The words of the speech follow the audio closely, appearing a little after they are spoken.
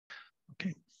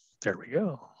There we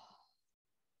go.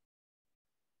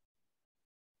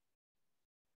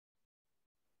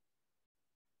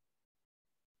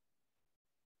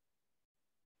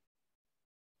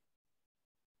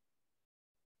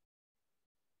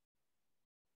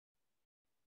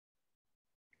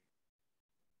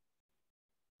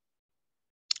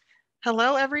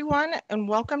 Hello, everyone, and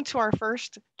welcome to our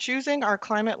first Choosing Our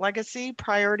Climate Legacy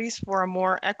Priorities for a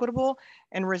More Equitable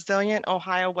and Resilient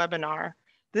Ohio webinar.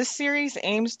 This series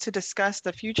aims to discuss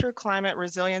the future climate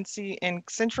resiliency in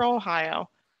Central Ohio.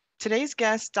 Today's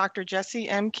guest, Dr. Jesse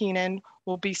M. Keenan,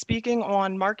 will be speaking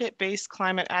on market-based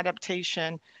climate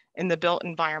adaptation in the built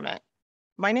environment.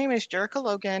 My name is Jerica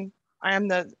Logan. I am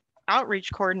the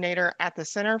Outreach Coordinator at the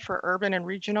Center for Urban and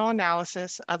Regional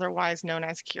Analysis, otherwise known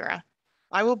as CURA.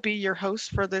 I will be your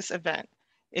host for this event.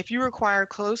 If you require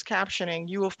closed captioning,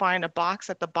 you will find a box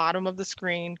at the bottom of the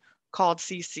screen called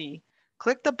CC.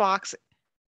 Click the box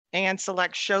and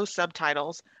select Show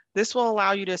Subtitles. This will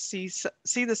allow you to see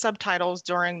the subtitles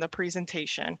during the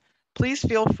presentation. Please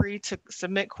feel free to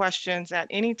submit questions at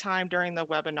any time during the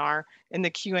webinar in the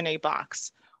Q&A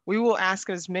box. We will ask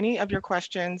as many of your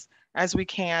questions as we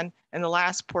can in the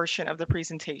last portion of the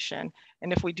presentation.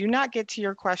 And if we do not get to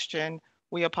your question,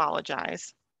 we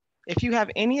apologize. If you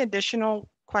have any additional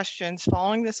questions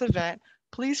following this event,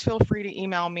 please feel free to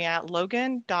email me at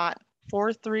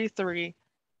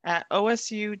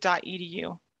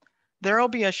logan.433@osu.edu. There will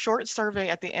be a short survey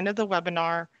at the end of the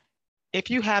webinar. If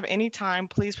you have any time,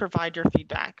 please provide your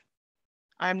feedback.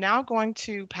 I'm now going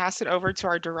to pass it over to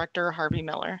our director, Harvey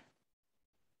Miller.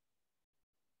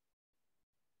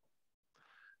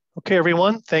 Okay,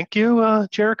 everyone, thank you,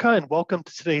 Jerica, and welcome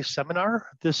to today's seminar.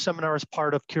 This seminar is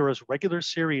part of CURA's regular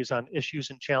series on issues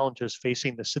and challenges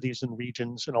facing the cities and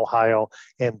regions in Ohio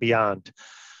and beyond.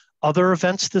 Other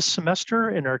events this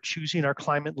semester in our Choosing Our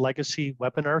Climate Legacy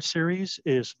webinar series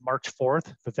is March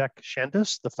 4th, Vivek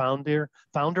Shandis, the founder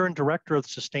and director of the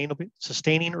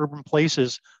Sustaining Urban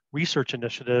Places Research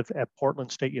Initiative at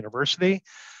Portland State University.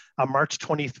 On March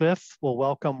 25th, we'll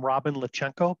welcome Robin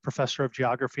Lechenko, professor of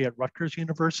geography at Rutgers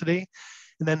University.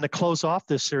 And then to close off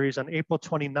this series on April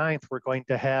 29th, we're going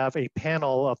to have a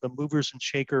panel of the movers and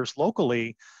shakers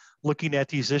locally looking at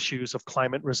these issues of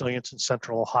climate resilience in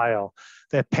Central Ohio.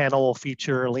 That panel will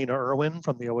feature Alina Irwin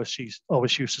from the OSU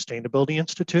Sustainability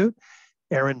Institute,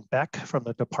 Aaron Beck from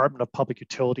the Department of Public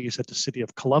Utilities at the City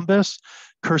of Columbus,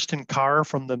 Kirsten Carr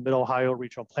from the Mid-Ohio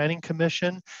Regional Planning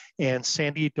Commission, and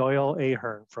Sandy Doyle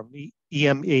Ahern from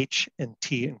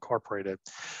EMH&T Incorporated.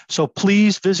 So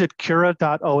please visit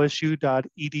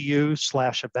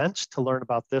cura.osu.edu/events to learn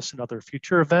about this and other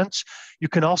future events. You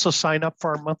can also sign up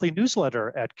for our monthly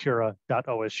newsletter at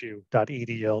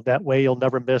cura.osu.edu. That way you'll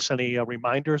never miss any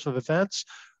reminders of events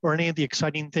or any of the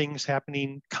exciting things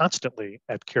happening constantly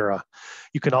at CURA.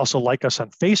 You can also like us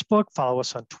on Facebook, follow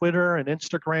us on Twitter and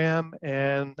Instagram,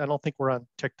 and I don't think we're on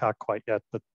TikTok quite yet,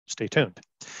 but stay tuned.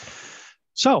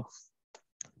 So,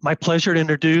 my pleasure to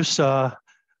introduce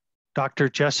Dr.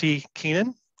 Jesse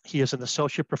Keenan. He is an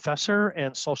associate professor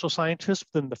and social scientist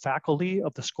within the faculty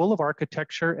of the School of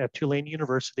Architecture at Tulane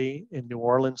University in New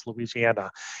Orleans, Louisiana.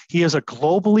 He is a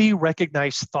globally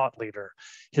recognized thought leader.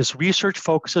 His research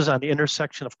focuses on the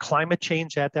intersection of climate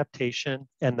change adaptation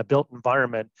and the built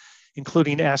environment,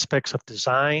 including aspects of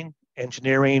design,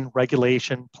 engineering,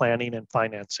 regulation, planning, and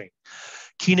financing.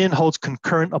 Keenan holds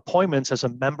concurrent appointments as a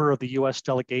member of the U.S.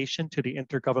 delegation to the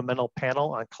Intergovernmental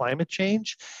Panel on Climate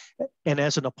Change and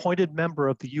as an appointed member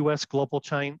of the U.S. Global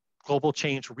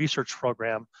Change Research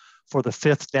Program for the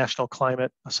 5th National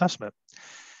Climate Assessment.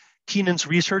 Keenan's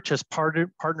research has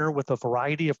partnered with a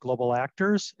variety of global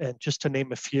actors, and just to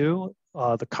name a few,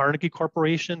 the Carnegie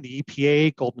Corporation, the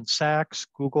EPA, Goldman Sachs,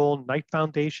 Google, Knight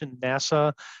Foundation,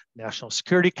 NASA, National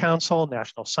Security Council,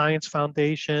 National Science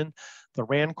Foundation, the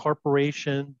RAND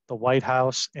Corporation, the White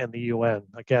House, and the UN.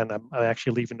 Again, I'm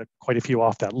actually leaving quite a few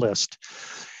off that list.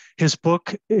 His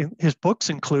books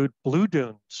include Blue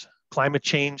Dunes, Climate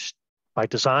Change by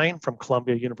Design from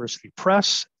Columbia University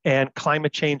Press, and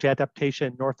Climate Change Adaptation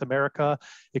in North America,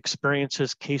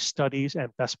 Experiences, Case Studies,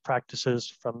 and Best Practices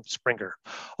from Springer.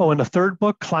 Oh, and the third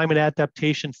book, Climate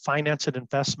Adaptation, Finance and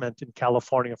Investment in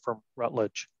California from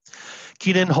Rutledge.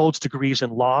 Keenan holds degrees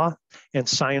in law and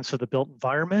science of the built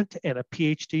environment and a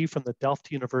PhD from the Delft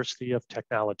University of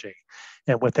Technology.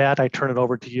 And with that, I turn it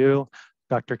over to you,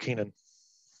 Dr. Keenan.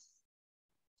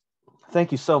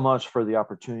 Thank you so much for the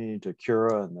opportunity to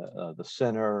Cura and the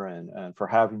center and for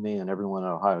having me and everyone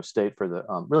at Ohio State for the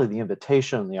really the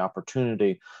invitation and the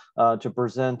opportunity to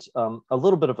present a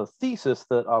little bit of a thesis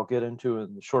that I'll get into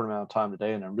in the short amount of time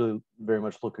today. And I'm really very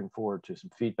much looking forward to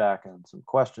some feedback and some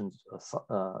questions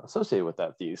associated with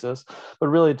that thesis, but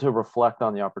really to reflect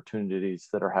on the opportunities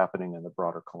that are happening in the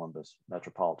broader Columbus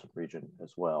metropolitan region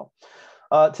as well.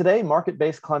 Today,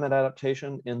 market-based climate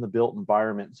adaptation in the built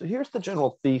environment. So here's the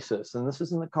general thesis, and this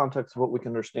is in the context of what we can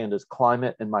understand as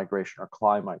climate and migration, or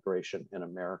climigration in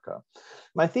America.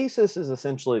 My thesis is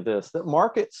essentially this, that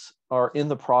markets are in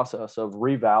the process of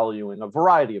revaluing a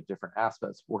variety of different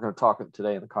aspects. We're going to talk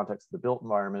today in the context of the built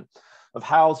environment of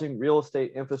housing, real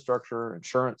estate, infrastructure,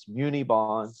 insurance, muni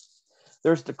bonds.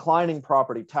 There's declining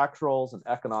property tax rolls and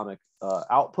economic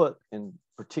output in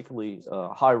particularly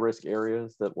high-risk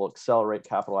areas that will accelerate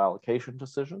capital allocation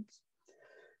decisions.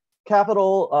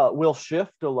 Capital will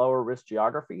shift to lower risk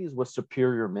geographies with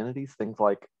superior amenities, things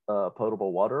like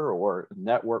potable water or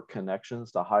network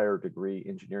connections to higher degree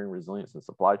engineering resilience and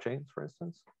supply chains, for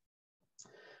instance.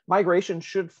 Migration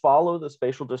should follow the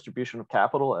spatial distribution of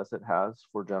capital as it has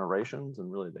for generations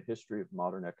and really the history of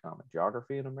modern economic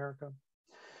geography in America.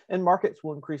 And markets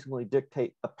will increasingly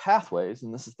dictate the pathways,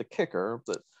 and this is the kicker,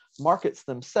 that markets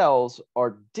themselves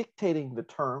are dictating the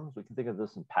terms, we can think of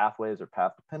this in pathways or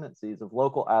path dependencies, of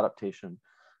local adaptation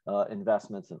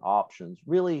investments and options,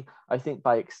 really, I think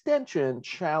by extension,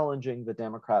 challenging the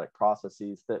democratic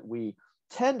processes that we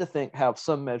tend to think have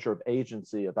some measure of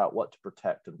agency about what to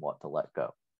protect and what to let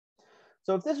go.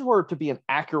 So if this were to be an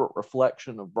accurate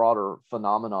reflection of broader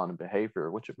phenomenon and behavior,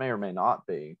 which it may or may not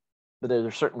be, but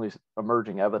there's certainly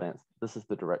emerging evidence this is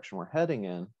the direction we're heading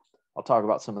in. I'll talk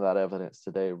about some of that evidence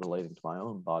today relating to my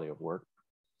own body of work.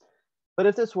 But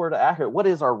if this were to accurate, what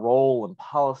is our role in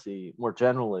policy more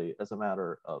generally as a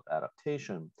matter of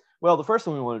adaptation? Well, the first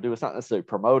thing we want to do is not necessarily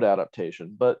promote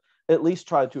adaptation, but at least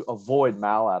try to avoid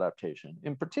maladaptation,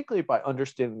 and particularly by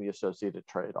understanding the associated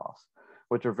trade-offs,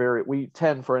 which are we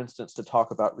tend, for instance, to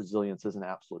talk about resilience as an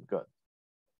absolute good.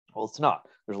 Well, it's not.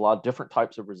 There's a lot of different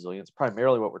types of resilience.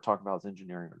 Primarily what we're talking about is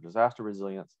engineering or disaster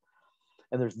resilience.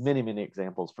 And there's many, many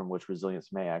examples from which resilience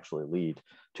may actually lead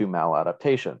to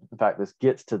maladaptation. In fact, this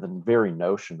gets to the very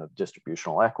notion of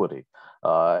distributional equity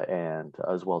and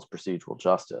as well as procedural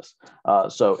justice.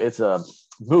 So it's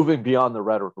moving beyond the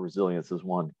rhetoric of resilience is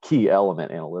one key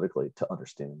element analytically to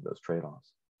understanding those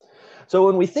trade-offs. So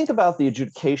when we think about the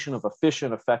adjudication of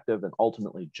efficient, effective, and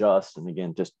ultimately just, and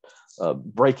again, just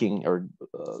breaking or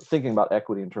thinking about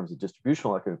equity in terms of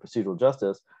distributional equity and procedural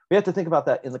justice, we have to think about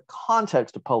that in the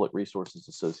context of public resources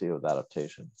associated with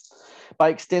adaptation. By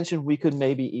extension, we could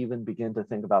maybe even begin to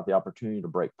think about the opportunity to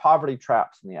break poverty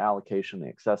traps in the allocation, the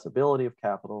accessibility of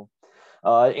capital.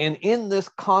 And in this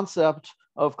concept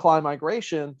of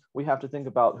climigration, we have to think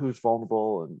about who's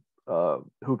vulnerable and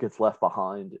who gets left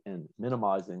behind and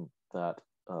minimizing that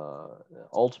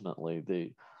ultimately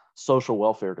the social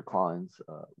welfare declines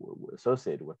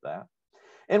associated with that.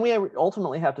 And we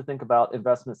ultimately have to think about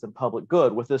investments in public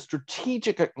good with a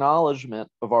strategic acknowledgement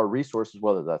of our resources,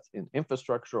 whether that's in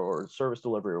infrastructure or service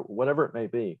delivery or whatever it may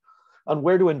be, on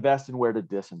where to invest and where to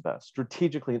disinvest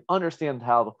strategically, and understand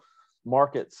how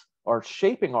markets are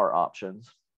shaping our options,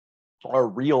 our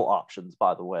real options,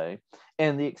 by the way,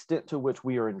 and the extent to which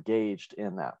we are engaged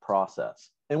in that process.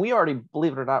 And we already,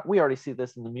 believe it or not, we already see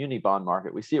this in the muni bond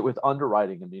market. We see it with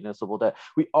underwriting and municipal debt.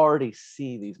 We already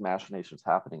see these machinations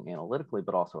happening analytically,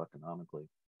 but also economically.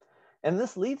 And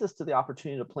this leads us to the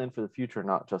opportunity to plan for the future,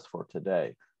 not just for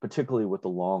today, particularly with the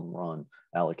long run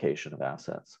allocation of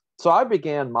assets. So I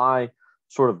began my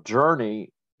sort of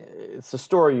journey. It's a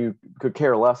story you could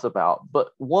care less about,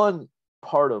 but one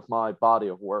part of my body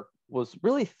of work was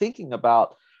really thinking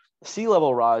about sea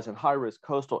level rise in high-risk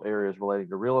coastal areas relating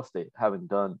to real estate, having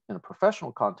done in a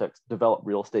professional context, developed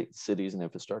real estate cities and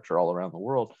infrastructure all around the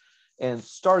world, and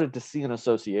started to see an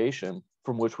association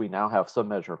from which we now have some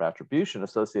measure of attribution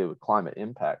associated with climate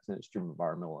impacts and extreme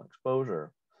environmental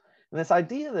exposure. And this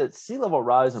idea that sea level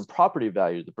rise in property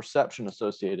value, the perception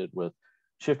associated with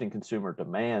shifting consumer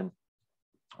demand,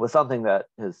 was something that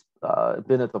has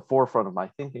been at the forefront of my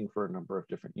thinking for a number of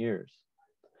different years.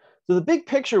 So the big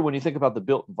picture, when you think about the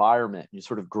built environment, you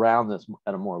sort of ground this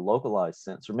at a more localized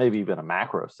sense, or maybe even a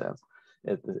macro sense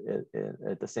at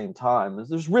the same time, is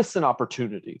there's risks and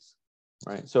opportunities,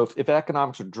 right? So if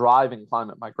economics are driving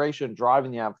climate migration,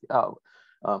 driving the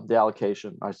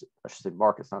allocation, I should say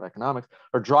markets, not economics,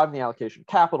 are driving the allocation of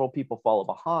capital, people follow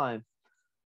behind.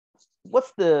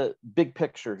 What's the big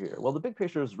picture here? Well, the big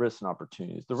picture is risks and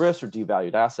opportunities. The risks are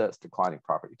devalued assets, declining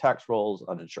property tax rolls,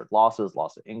 uninsured losses,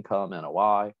 loss of income,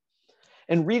 NOI.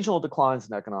 and regional declines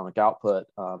in economic output.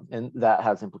 And that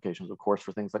has implications, of course,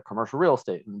 for things like commercial real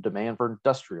estate and demand for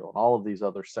industrial and all of these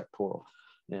other sectoral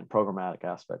and programmatic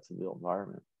aspects of the built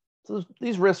environment. So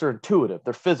these risks are intuitive.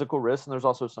 They're physical risks, and there's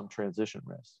also some transition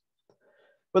risks.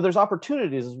 But there's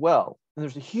opportunities as well. And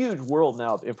there's a huge world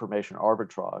now of information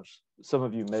arbitrage. Some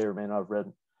of you may or may not have read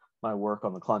my work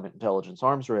on the climate intelligence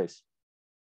arms race.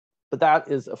 But that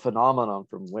is a phenomenon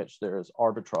from which there is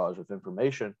arbitrage of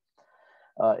information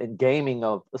and gaming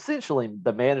of essentially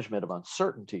the management of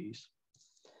uncertainties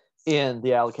in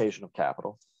the allocation of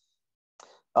capital.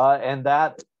 And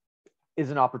that is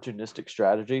an opportunistic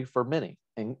strategy for many.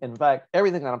 And in fact,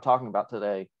 everything that I'm talking about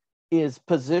today is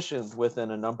positioned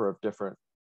within a number of different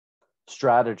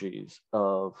strategies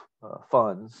of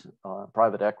funds,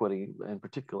 private equity in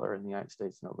particular in the United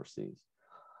States and overseas.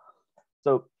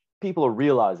 So people are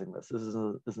realizing this. This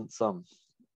isn't some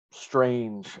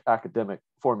strange academic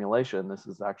formulation. This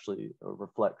is actually a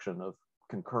reflection of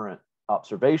concurrent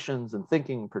observations and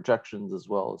thinking projections, as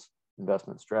well as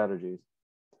investment strategies.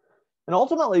 And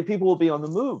ultimately, people will be on the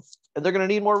move, and they're going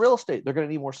to need more real estate. They're going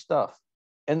to need more stuff.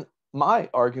 And my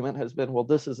argument has been, well,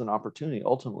 this is an opportunity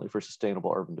ultimately for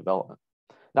sustainable urban development,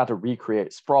 not to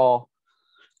recreate sprawl,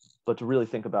 but to really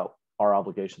think about our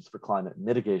obligations for climate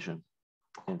mitigation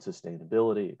and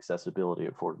sustainability, accessibility,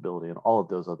 affordability, and all of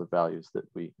those other values that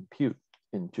we impute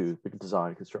into the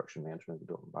design, construction, management of the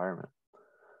built environment.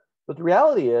 But the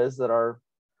reality is that our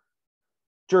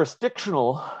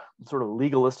jurisdictional sort of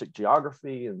legalistic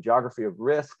geography and geography of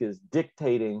risk is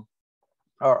dictating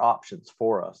our options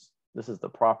for us. This is the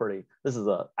property, this is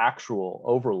an actual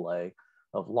overlay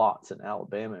of lots in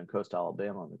Alabama and coastal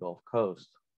Alabama on the Gulf Coast.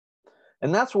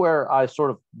 And that's where I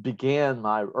sort of began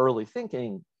my early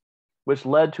thinking, which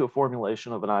led to a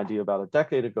formulation of an idea about a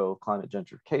decade ago of climate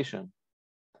gentrification.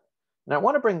 And I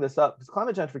want to bring this up because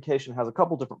climate gentrification has a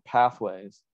couple different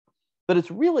pathways, but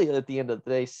it's really, at the end of the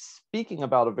day, speaking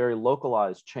about a very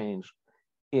localized change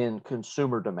in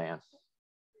consumer demand.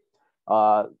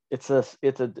 It's a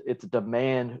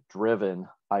demand-driven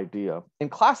idea. In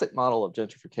classic model of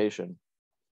gentrification,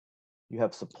 you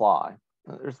have supply.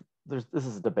 This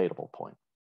is a debatable point.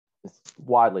 It's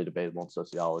widely debatable in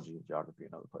sociology and geography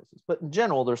and other places. But in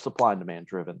general, there's supply and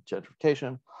demand-driven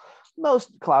gentrification.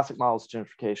 Most classic models of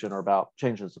gentrification are about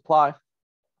change in supply.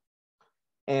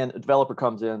 And a developer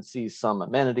comes in, sees some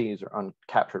amenities or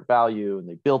uncaptured value, and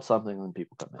they build something, and then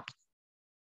people come in.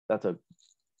 That's a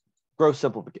gross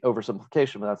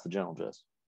oversimplification, but that's the general gist.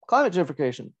 Climate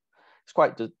gentrification is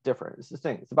quite different. It's the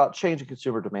thing. It's about changing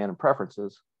consumer demand and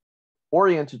preferences,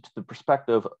 oriented to the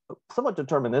perspective of somewhat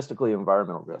deterministically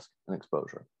environmental risk and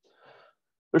exposure.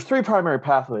 There's three primary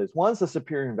pathways. One's the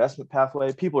superior investment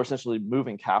pathway. People are essentially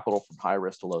moving capital from high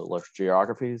risk to low risk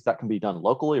geographies. That can be done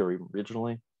locally or even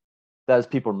regionally. That is,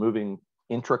 people are moving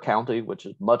intra-county, which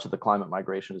is much of the climate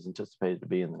migration is anticipated to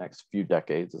be in the next few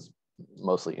decades, is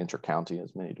mostly intra-county,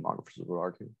 as many demographers would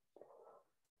argue.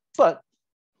 But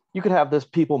you could have this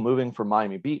people moving from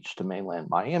Miami Beach to mainland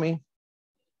Miami.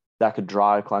 That could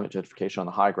drive climate gentrification on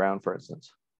the high ground, for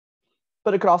instance.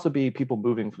 But it could also be people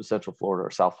moving from Central Florida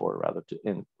or South Florida,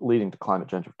 rather, leading to climate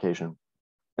gentrification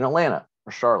in Atlanta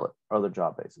or Charlotte or other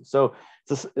job bases. So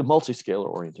it's a multi-scalar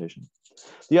orientation.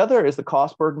 The other is the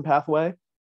cost burden pathway,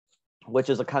 which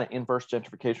is a kind of inverse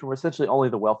gentrification where essentially only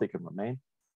the wealthy can remain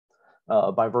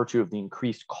by virtue of the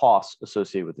increased costs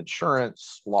associated with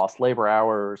insurance, lost labor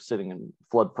hours, sitting in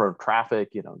flood-prone traffic,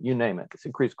 you name it. It's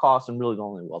increased costs, and really the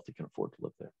only wealthy can afford to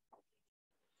live there.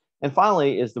 And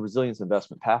finally is the resilience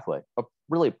investment pathway, a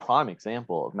really prime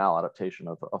example of maladaptation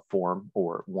of a form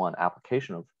or one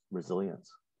application of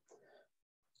resilience.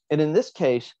 And in this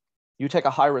case, you take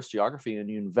a high-risk geography and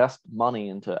you invest money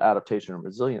into adaptation and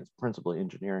resilience, principally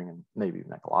engineering and maybe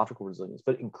even ecological resilience,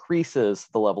 but it increases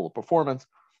the level of performance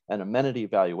and amenity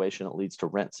evaluation. It leads to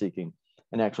rent seeking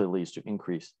and actually leads to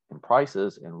increase in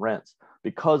prices and rents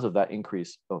because of that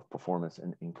increase of performance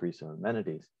and increase in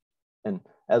amenities. And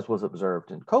as was observed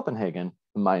in Copenhagen,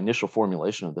 my initial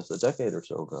formulation of this a decade or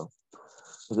so ago,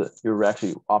 was that you're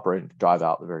actually operating to drive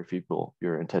out the very people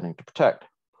you're intending to protect.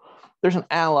 There's an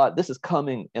allied, this is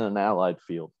coming in an allied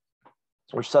field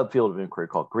or subfield of inquiry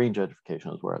called green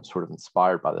gentrification, is where I'm sort of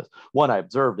inspired by this. One, I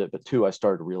observed it, but two, I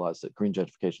started to realize that green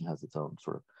gentrification has its own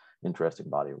sort of interesting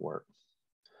body of work.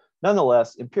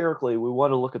 Nonetheless, empirically, we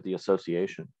want to look at the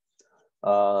association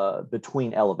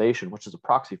between elevation, which is a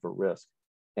proxy for risk,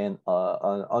 and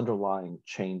underlying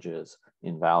changes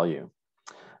in value.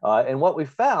 And what we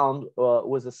found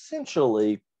was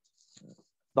essentially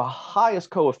the highest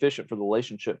coefficient for the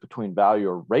relationship between value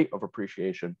or rate of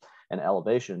appreciation and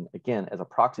elevation, again, as a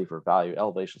proxy for value.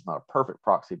 Elevation is not a perfect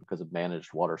proxy because of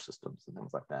managed water systems and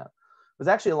things like that. It was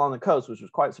actually along the coast, which was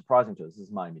quite surprising to us. This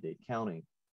is Miami-Dade County.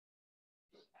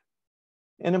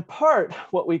 And in part,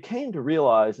 what we came to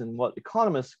realize and what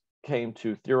economists came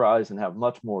to theorize and have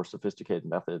much more sophisticated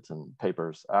methods and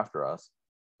papers after us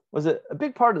was that a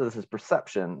big part of this is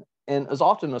perception and is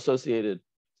often associated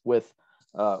with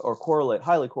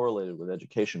highly correlated with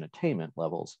education attainment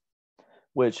levels,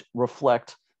 which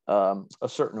reflect a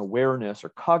certain awareness or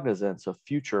cognizance of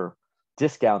future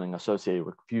discounting associated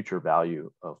with future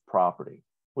value of property,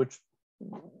 which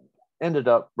ended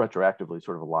up retroactively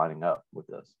sort of aligning up with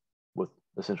this, with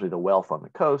essentially the wealth on the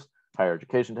coast, higher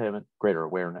education attainment, greater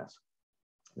awareness.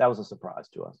 That was a surprise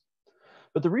to us.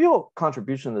 But the real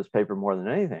contribution of this paper, more than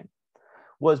anything,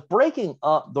 was breaking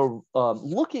up the,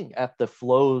 looking at the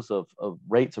flows of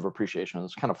rates of appreciation,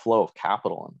 this kind of flow of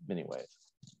capital in many ways,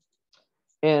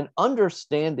 and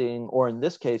understanding, or in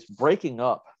this case, breaking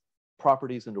up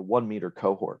properties into 1 meter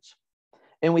cohorts.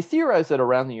 And we theorized that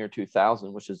around the year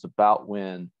 2000, which is about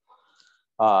when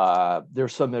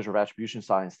there's some measure of attribution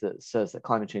science that says that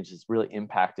climate change is really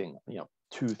impacting,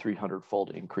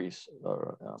 200-300-fold increase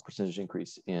or percentage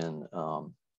increase in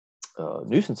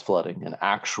nuisance flooding and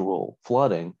actual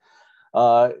flooding.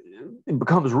 It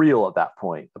becomes real at that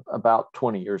point, about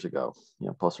 20 years ago,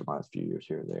 plus or minus a few years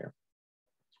here or there.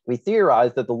 We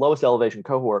theorized that the lowest elevation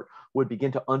cohort would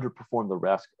begin to underperform the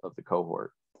rest of the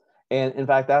cohort. And in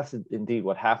fact, that's indeed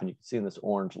what happened. You can see in this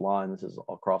orange line, this is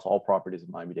across all properties in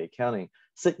Miami-Dade County,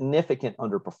 significant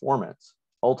underperformance,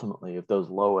 ultimately, of those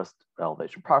lowest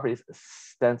elevation properties,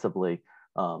 ostensibly,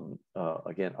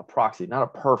 again, a proxy, not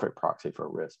a perfect proxy for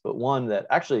risk, but one that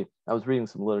actually, I was reading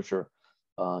some literature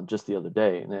just the other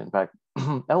day, and in fact,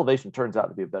 elevation turns out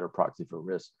to be a better proxy for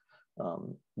risk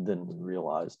than we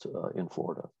realized in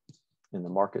Florida. And the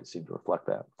market seemed to reflect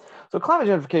that. So climate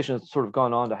gentrification has sort of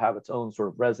gone on to have its own sort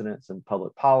of resonance in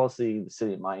public policy. The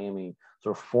city of Miami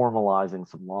sort of formalizing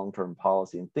some long-term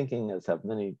policy and thinking, as have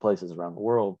many places around the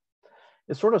world.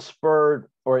 It sort of spurred,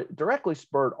 or it directly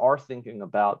spurred, our thinking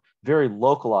about very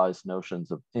localized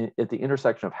notions of at the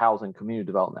intersection of housing, community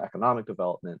development, economic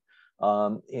development,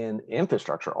 and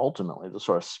infrastructure, ultimately, the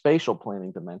sort of spatial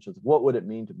planning dimensions. What would it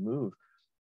mean to move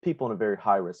people in a very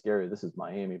high-risk area? This is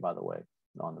Miami, by the way,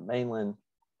 on the mainland.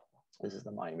 This is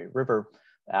the Miami River,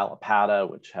 Alapata,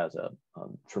 which has a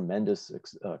tremendous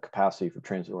capacity for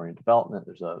transit-oriented development.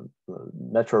 There's a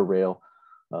metro rail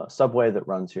subway that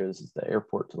runs here. This is the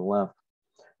airport to the left.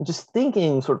 And just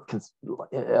thinking sort of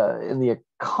in the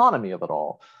economy of it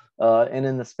all, and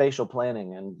in the spatial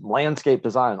planning and landscape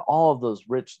design, all of those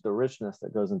the richness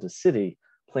that goes into city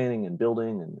planning and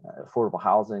building and affordable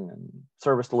housing and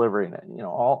service delivery, and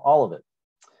all of it.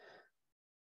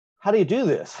 How do you do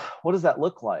this? What does that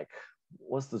look like?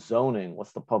 What's the zoning?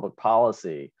 What's the public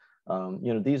policy?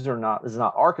 This is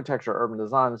not architecture, urban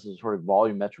design. This is sort of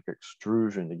volumetric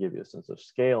extrusion to give you a sense of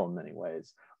scale in many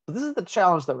ways. But this is the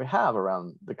challenge that we have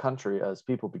around the country as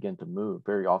people begin to move,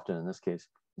 very often in this case,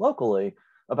 locally,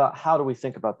 about how do we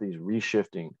think about these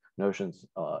reshifting notions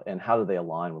and how do they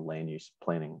align with land use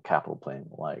planning, capital planning,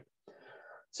 and the like.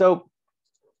 So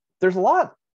there's a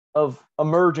lot of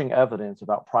emerging evidence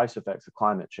about price effects of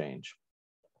climate change.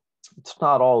 It's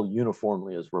not all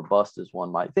uniformly as robust as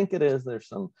one might think it is. There's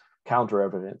some counter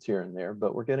evidence here and there,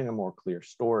 but we're getting a more clear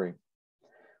story.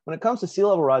 When it comes to sea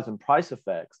level rise and price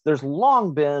effects, there's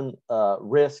long been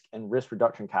risk and risk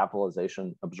reduction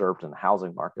capitalization observed in the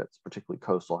housing markets, particularly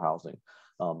coastal housing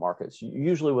markets,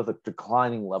 usually with a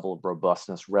declining level of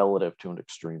robustness relative to an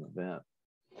extreme event.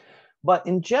 But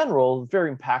in general,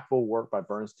 very impactful work by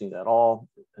Bernstein et al.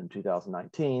 In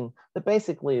 2019 that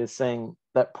basically is saying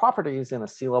that properties in a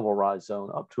sea level rise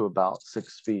zone up to about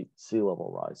 6 feet sea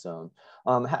level rise zone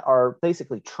are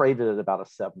basically traded at about a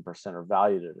 7% or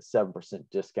valued at a 7%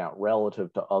 discount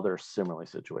relative to other similarly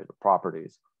situated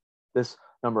properties. This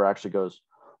number actually goes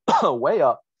way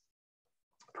up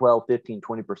 12, 15,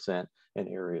 20% in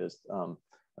areas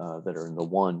that are in the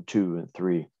 1, 2, and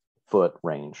 3 foot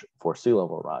range for sea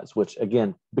level rise, which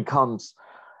again becomes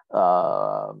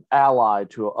allied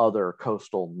to other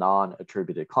coastal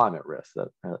non-attributed climate risks that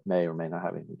may or may not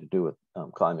have anything to do with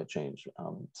climate change.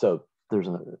 So there's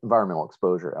an environmental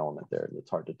exposure element there that's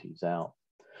hard to tease out.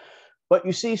 But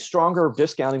you see stronger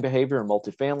discounting behavior in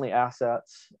multifamily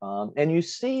assets. And you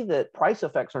see that price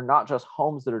effects are not just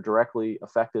homes that are directly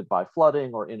affected by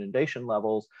flooding or inundation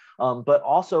levels, but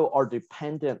also are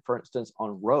dependent, for instance,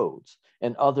 on roads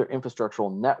and other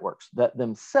infrastructural networks that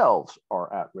themselves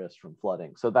are at risk from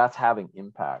flooding. So that's having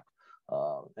impact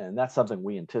And that's something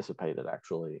we anticipated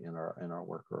actually in our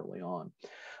work early on.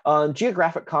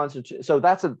 Geographic concentration, so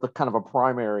that's the kind of a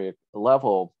primary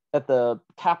level. At the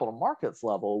capital markets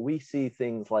level, we see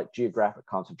things like geographic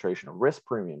concentration of risk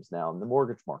premiums now in the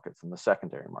mortgage markets and the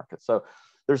secondary markets. So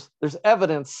there's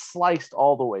evidence sliced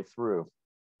all the way through,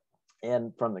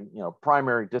 and from the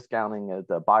primary discounting at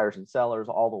the buyers and sellers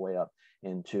all the way up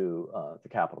into the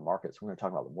capital markets. We're going to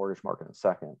talk about the mortgage market in a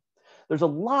second. There's a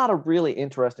lot of really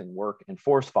interesting work in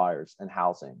forest fires and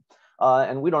housing.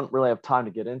 And we don't really have time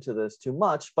to get into this too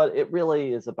much, but it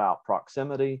really is about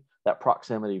proximity. That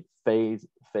proximity fades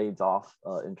off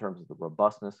in terms of the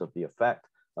robustness of the effect,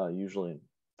 usually in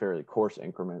fairly coarse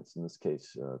increments, in this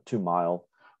case, 2-mile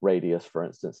radius, for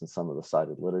instance, in some of the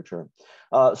cited literature.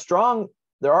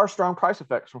 There are strong price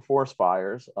effects from forest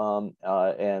fires, but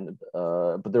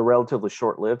they're relatively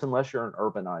short-lived unless you're in an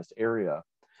urbanized area.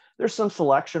 There's some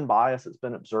selection bias that's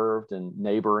been observed in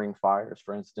neighboring fires,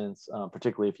 for instance,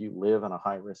 particularly if you live in a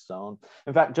high-risk zone.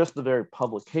 In fact, just the very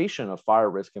publication of fire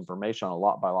risk information on a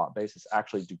lot-by-lot basis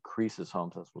actually decreases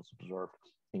homes, as was observed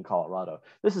in Colorado.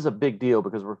 This is a big deal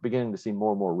because we're beginning to see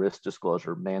more and more risk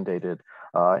disclosure mandated,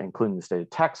 including the state of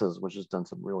Texas, which has done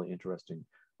some really interesting,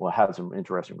 had some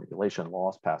interesting regulation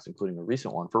laws passed, including a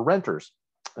recent one for renters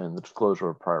and the disclosure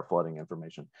of prior flooding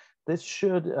information. This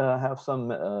should have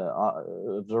some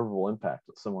observable impact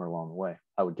somewhere along the way,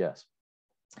 I would guess.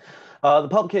 The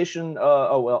publication,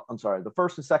 the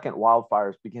first and second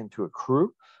wildfires begin to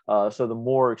accrue. So the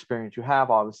more experience you have,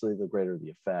 obviously, the greater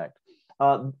the effect.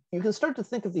 You can start to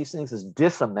think of these things as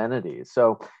disamenities.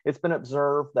 So it's been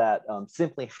observed that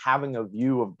simply having a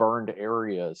view of burned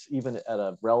areas, even at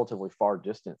a relatively far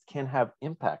distance, can have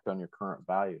impact on your current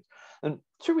values. And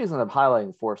two reasons I'm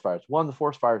highlighting forest fires. One, the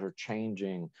forest fires are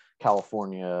changing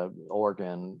California,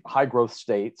 Oregon, high growth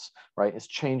states, right? It's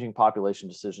changing population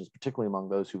decisions, particularly among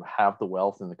those who have the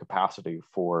wealth and the capacity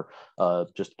for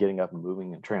just getting up and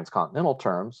moving in transcontinental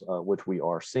terms, which we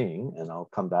are seeing, and I'll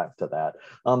come back to that.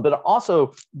 But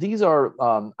also, these are,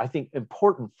 I think,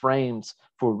 important frames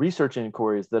for research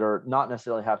inquiries that are not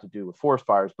necessarily have to do with forest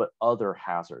fires, but other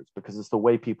hazards, because it's the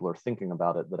way people are thinking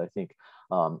about it that I think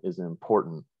is an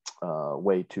important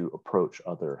way to approach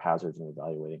other hazards in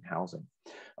evaluating housing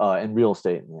and real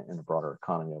estate and the broader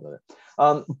economy of it.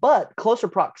 But closer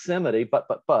proximity, but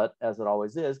as it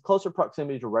always is, closer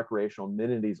proximity to recreational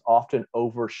amenities often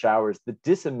overshadows the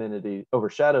disamenities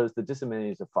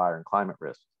of fire and climate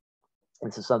risk.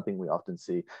 This is something we often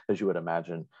see, as you would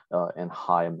imagine, in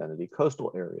high amenity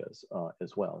coastal areas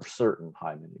as well, or certain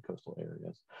high amenity coastal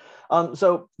areas.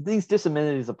 So these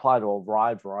disamenities apply to a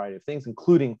wide variety of things,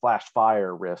 including flash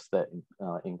fire risks that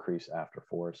increase after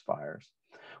forest fires.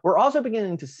 We're also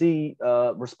beginning to see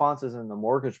responses in the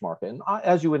mortgage market. And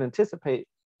as you would anticipate,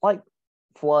 like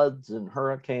floods and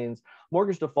hurricanes,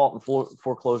 mortgage default and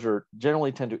foreclosure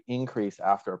generally tend to increase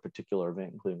after a particular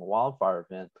event, including a wildfire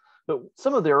event. But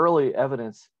some of the early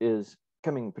evidence is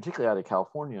coming, particularly out of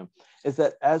California, is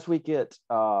that as we get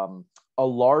a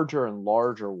larger and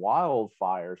larger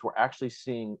wildfires, we're actually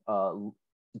seeing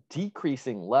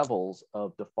decreasing levels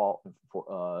of default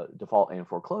and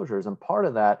foreclosures. And part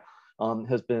of that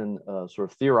has been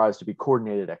sort of theorized to be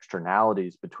coordinated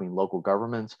externalities between local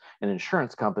governments and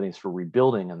insurance companies for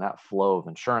rebuilding and that flow of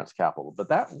insurance capital. But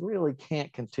that really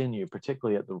can't continue,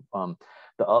 particularly at the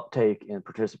uptake in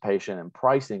participation and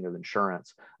pricing of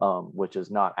insurance, which is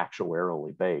not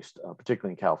actuarially based,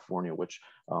 particularly in California, which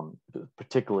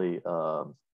particularly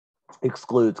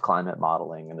excludes climate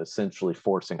modeling and essentially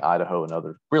forcing Idaho and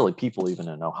other really people even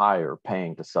in Ohio are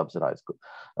paying to subsidize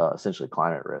essentially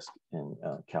climate risk in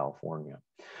California.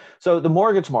 So the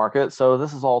mortgage market, so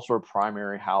this is all sort of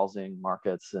primary housing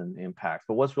markets and impacts,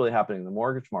 but what's really happening in the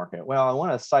mortgage market? Well, I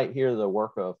want to cite here the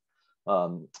work of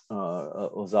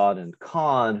Ozad and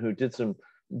Khan, who did some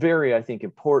very, I think,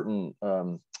 important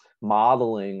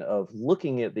modeling of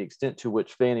looking at the extent to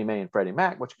which Fannie Mae and Freddie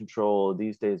Mac, which control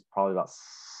these days probably about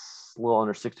a little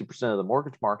under 60% of the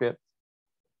mortgage market,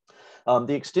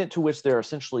 the extent to which they're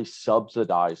essentially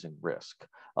subsidizing risk.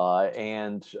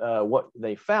 And what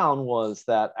they found was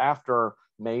that after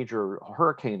major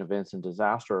hurricane events and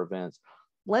disaster events,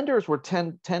 lenders would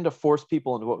tend to force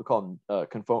people into what we call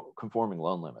conforming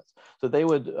loan limits. So they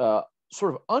would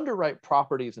sort of underwrite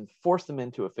properties and force them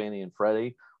into a Fannie and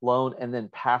Freddie loan, and then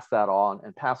pass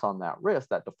on that risk,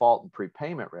 that default and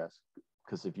prepayment risk.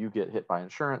 Because if you get hit by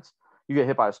insurance, you get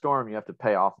hit by a storm, you have to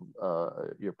pay off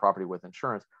your property with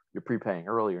insurance. You're prepaying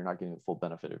early, you're not getting the full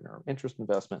benefit of your interest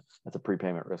investment. That's a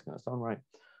prepayment risk in its own right.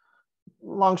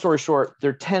 Long story short,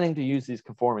 they're tending to use these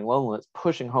conforming loan limits,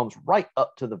 pushing homes right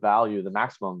up to the value, the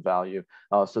maximum value,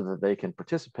 so that they can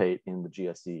participate in the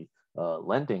GSE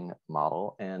lending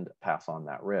model and pass on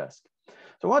that risk.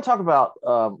 So I want to talk about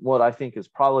what I think is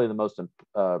probably the most,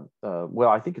 well,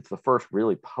 I think it's the first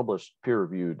really published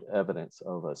peer-reviewed evidence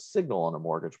of a signal on a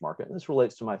mortgage market. And this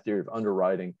relates to my theory of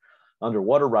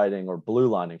underwater writing or blue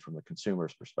lining from the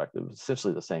consumer's perspective. It's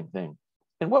essentially the same thing.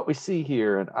 And what we see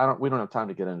here, and we don't have time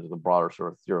to get into the broader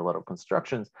sort of theoretical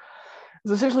constructions,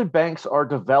 is essentially banks are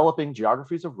developing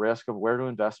geographies of risk of where to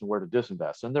invest and where to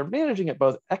disinvest. And they're managing it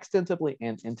both extensively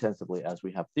and intensively, as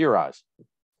we have theorized.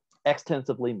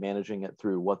 Extensively managing it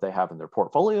through what they have in their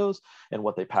portfolios and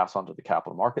what they pass on to the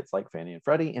capital markets like Fannie and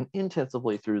Freddie, and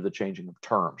intensively through the changing of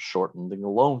terms, shortening the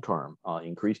loan term,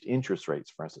 increased interest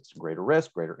rates, for instance, greater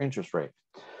risk, greater interest rate.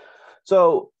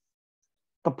 So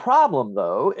the problem,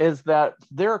 though, is that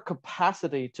their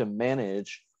capacity to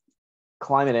manage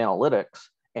climate analytics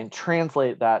and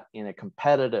translate that in a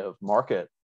competitive market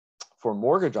for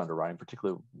mortgage underwriting,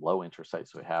 particularly low interest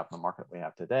rates we have in the market we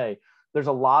have today, there's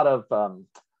a lot of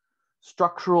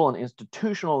structural and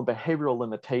institutional and behavioral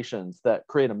limitations that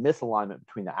create a misalignment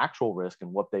between the actual risk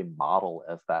and what they model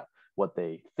as what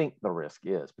they think the risk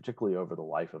is, particularly over the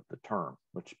life of the term,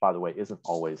 which, by the way, isn't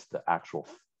always the actual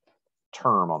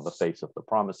term on the face of the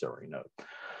promissory note.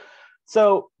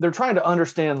 So they're trying to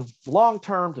understand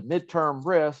long-term to mid-term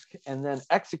risk and then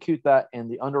execute that in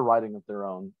the underwriting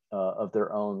of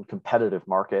their own competitive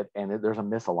market, and there's a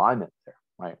misalignment there.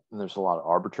 Right. And there's a lot of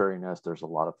arbitrariness. There's a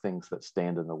lot of things that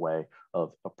stand in the way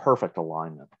of a perfect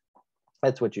alignment.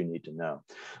 That's what you need to know.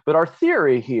 But our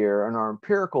theory here and our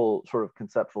empirical sort of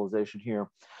conceptualization here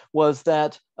was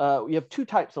that we have two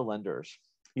types of lenders.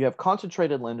 You have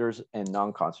concentrated lenders and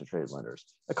non-concentrated lenders.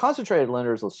 A concentrated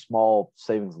lender is a small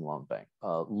savings and loan bank,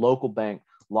 a local bank,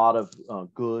 a lot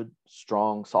of good,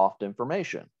 strong, soft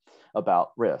information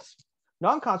about risk.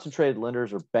 Non-concentrated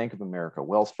lenders are Bank of America,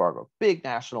 Wells Fargo, big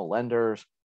national lenders.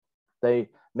 They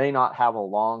may not have a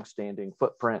long-standing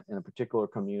footprint in a particular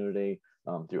community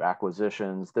through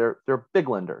acquisitions. They're big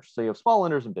lenders. So you have small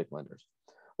lenders and big lenders.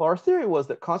 Well, our theory was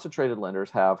that concentrated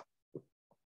lenders have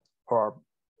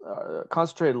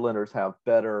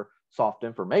better soft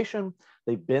information.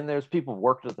 They've been there. People have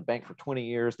worked at the bank for 20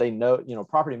 years. They know,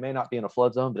 property may not be in a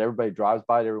flood zone, but everybody drives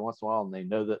by it every once in a while and they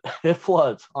know that it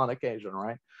floods on occasion,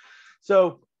 right?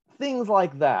 So things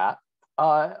like that,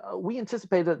 we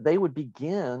anticipated that they would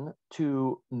begin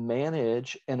to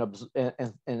manage and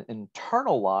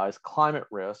internalize climate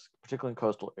risk, particularly in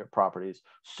coastal properties,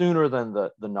 sooner than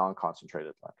the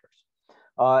non-concentrated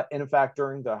lenders. And in fact,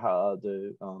 during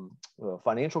the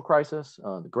financial crisis,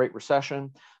 the Great Recession,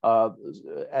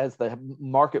 as the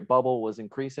market bubble was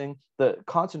increasing, the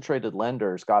concentrated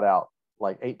lenders got out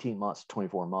like 18 months,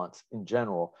 24 months in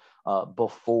general,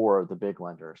 before the big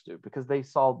lenders do, because they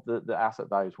saw the asset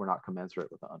values were not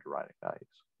commensurate with the underwriting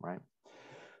values, right?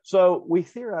 So we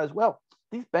theorized, well,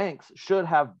 these banks should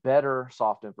have better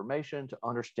soft information to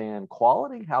understand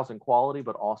quality, housing quality,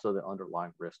 but also the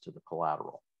underlying risk to the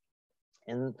collateral.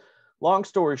 And long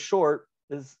story short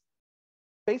is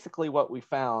basically what we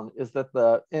found is that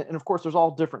and of course, there's all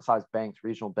different sized banks,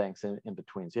 regional banks in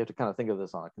between. So you have to kind of think of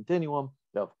this on a continuum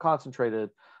of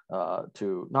concentrated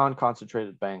to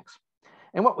non-concentrated banks.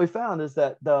 And what we found is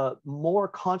that the more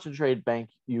concentrated bank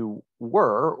you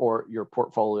were, or your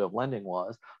portfolio of lending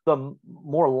was, the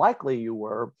more likely you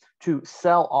were to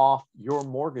sell off your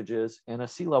mortgages in a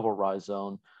sea level rise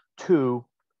zone to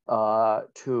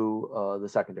the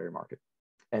secondary market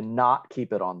and not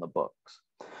keep it on the books.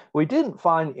 We didn't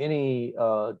find any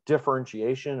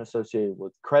differentiation associated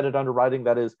with credit underwriting.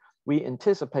 That is, we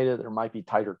anticipated there might be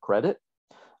tighter credit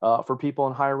for people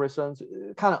in higher risk zones,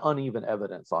 kind of uneven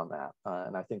evidence on that.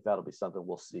 And I think that'll be something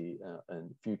we'll see in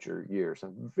future years.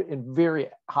 And in very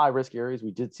high risk areas,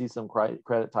 we did see some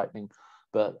credit tightening,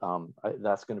 but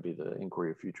that's going to be the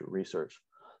inquiry of future research.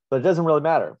 But it doesn't really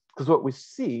matter, because what we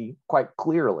see quite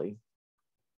clearly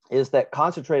is that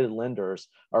concentrated lenders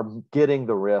are getting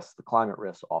the climate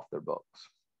risk off their books.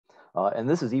 And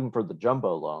this is even for the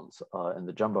jumbo loans and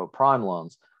the jumbo prime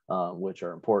loans, which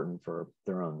are important for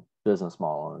their own business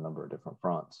model on a number of different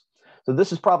fronts. So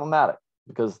this is problematic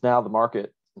because now the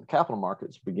capital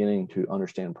markets beginning to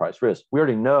understand price risk. We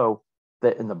already know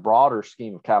that in the broader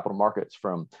scheme of capital markets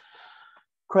from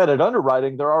credit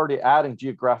underwriting, they're already adding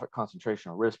geographic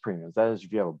concentration of risk premiums. That is,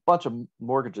 if you have a bunch of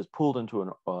mortgages pooled into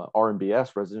an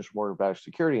RMBS, residential mortgage-backed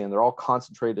security, and they're all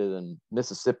concentrated in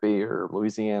Mississippi or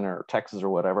Louisiana or Texas or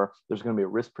whatever, there's going to be a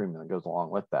risk premium that goes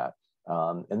along with that.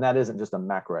 And that isn't just a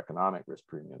macroeconomic risk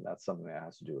premium. That's something that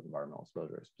has to do with environmental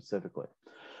exposure specifically.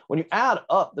 When you add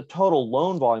up the total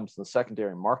loan volumes in the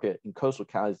secondary market in coastal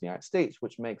counties in the United States,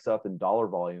 which makes up in dollar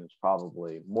volumes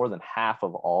probably more than half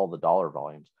of all the dollar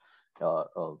volumes,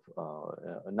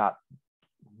 not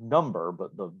number,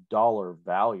 but the dollar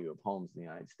value of homes in the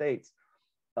United States,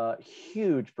 a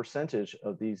huge percentage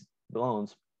of these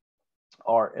loans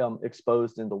are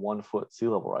exposed in the 1 foot sea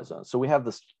level rise zone. So we have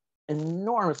this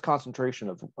enormous concentration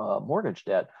of mortgage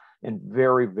debt in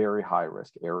very, very high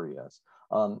risk areas.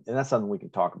 And that's something we can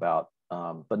talk about.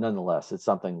 But nonetheless, it's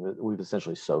something that we've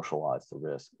essentially socialized the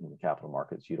risk in the capital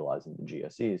markets utilizing the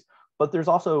GSEs. But there's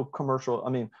also commercial, I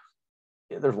mean,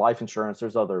 there's life insurance,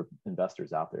 there's other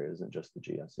investors out there, it isn't just the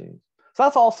GSEs. So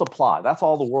that's all supply, that's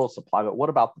all the world's supply. But what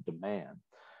about the demand?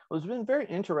 Well, there's been very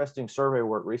interesting survey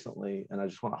work recently, and I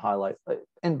just want to highlight,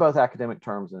 in both academic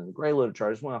terms and in the gray literature,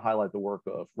 I just want to highlight the work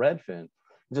of Redfin,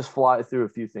 just fly through a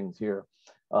few things here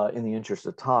in the interest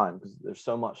of time, because there's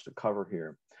so much to cover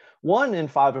here. 1 in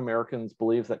 5 Americans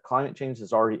believes that climate change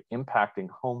is already impacting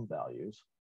home values.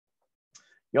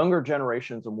 Younger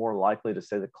generations are more likely to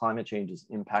say that climate change is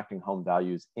impacting home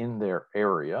values in their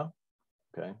area.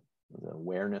 Okay, the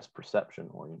awareness, perception,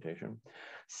 orientation.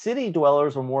 City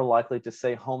dwellers are more likely to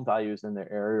say home values in their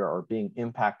area are being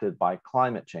impacted by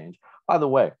climate change. By the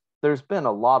way, there's been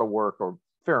a lot of work, or a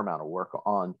fair amount of work,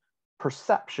 on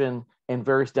perception and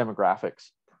various demographics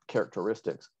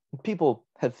characteristics. People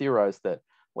have theorized that,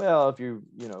 well, if you're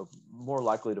more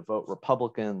likely to vote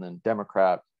Republican than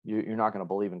Democrat, you're not going to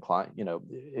believe in climate,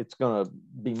 it's going to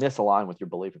be misaligned with your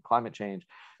belief in climate change,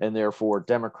 and therefore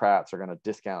Democrats are going to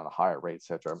discount at a higher rate, et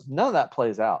cetera. None of that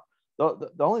plays out. The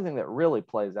only thing that really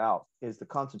plays out is the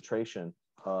concentration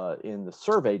in the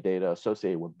survey data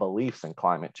associated with beliefs in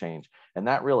climate change, and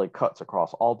that really cuts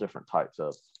across all different types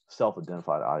of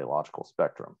self-identified ideological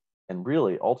spectrum, and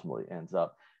really ultimately ends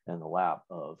up in the lap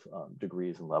of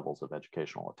degrees and levels of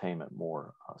educational attainment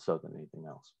more so than anything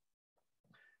else.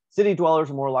 City dwellers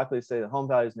are more likely to say that home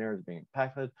values in areas are being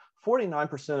impacted.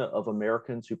 49% of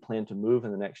Americans who plan to move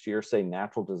in the next year say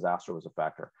natural disaster was a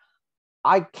factor.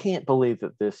 I can't believe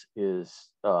that this is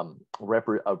a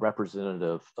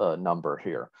representative number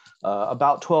here.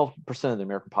 About 12% of the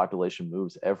American population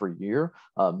moves every year,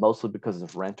 mostly because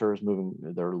of renters moving,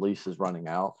 their lease is running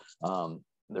out.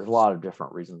 There's a lot of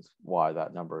different reasons why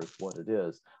that number is what it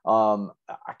is. I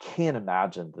can't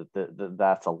imagine that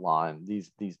that's a line.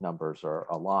 These numbers are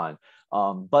a line.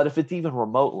 But if it's even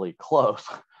remotely close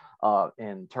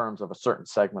in terms of a certain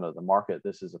segment of the market,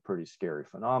 this is a pretty scary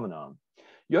phenomenon.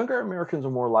 Younger Americans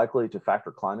are more likely to factor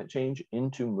climate change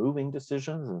into moving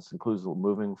decisions, and this includes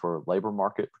moving for labor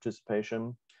market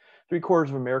participation.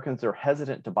 3/4 of Americans are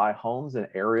hesitant to buy homes in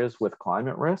areas with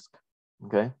climate risk.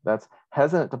 Okay, that's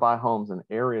hesitant to buy homes in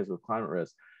areas with climate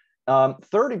risk.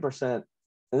 30%,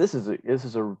 and this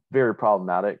is a very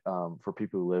problematic for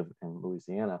people who live in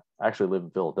Louisiana. I actually live in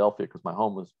Philadelphia because my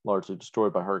home was largely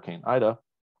destroyed by Hurricane Ida.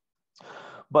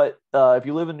 But if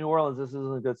you live in New Orleans, this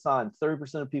isn't a good sign.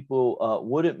 30% of people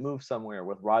wouldn't move somewhere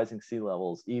with rising sea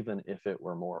levels, even if it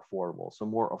were more affordable. So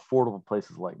more affordable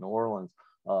places like New Orleans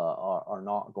are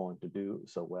not going to do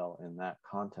so well in that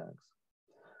context.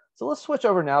 So let's switch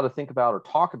over now to think about or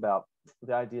talk about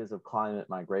the ideas of climate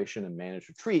migration and managed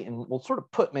retreat. And we'll sort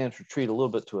of put managed retreat a little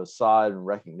bit to a side in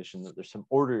recognition that there's some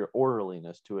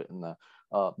orderliness to it in the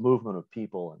movement of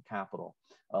people and capital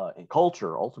and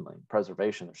culture, ultimately,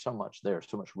 preservation. There's so much there,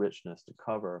 so much richness to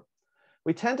cover.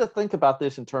 We tend to think about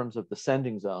this in terms of the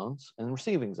sending zones and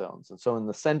receiving zones. And so in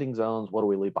the sending zones, what do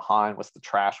we leave behind? What's the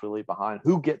trash we leave behind?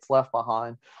 Who gets left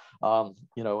behind?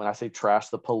 When I say trash,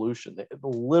 the pollution, the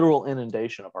literal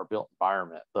inundation of our built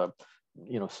environment, the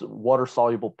water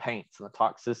soluble paints and the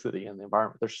toxicity in the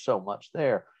environment. There's so much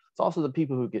there. It's also the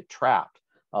people who get trapped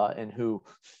and who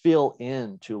fill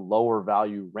into lower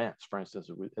value rents, for instance,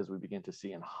 as we begin to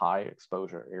see in high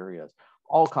exposure areas.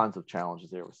 All kinds of challenges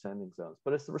there with sending zones.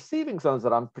 But it's the receiving zones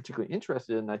that I'm particularly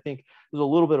interested in. I think there's a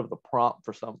little bit of the prompt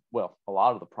for a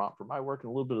lot of the prompt for my work and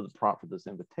a little bit of the prompt for this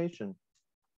invitation.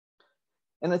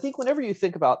 And I think whenever you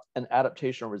think about an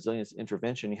adaptation or resilience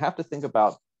intervention, you have to think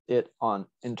about it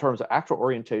in terms of actual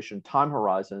orientation, time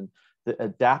horizon, the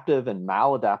adaptive and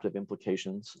maladaptive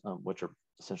implications, which are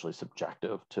essentially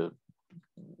subjective to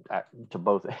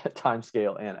both time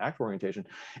scale and actual orientation,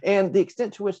 and the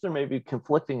extent to which there may be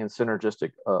conflicting and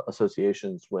synergistic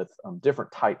associations with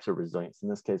different types of resilience. In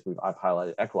this case, I've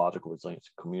highlighted ecological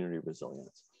resilience, community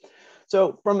resilience.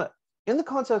 So in the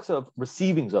context of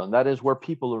receiving zone, that is where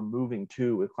people are moving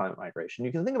to with climate migration,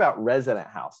 you can think about resident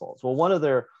households. Well, one of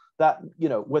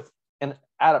with an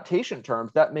adaptation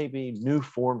terms, that may be new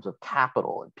forms of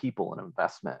capital and people and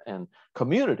investment and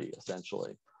community,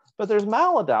 essentially. But there's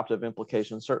maladaptive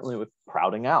implications, certainly with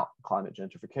crowding out, climate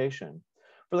gentrification.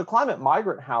 For the climate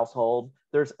migrant household,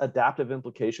 there's adaptive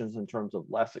implications in terms of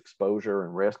less exposure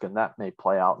and risk, and that may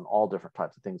play out in all different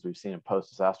types of things we've seen in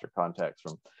post-disaster context,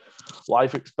 from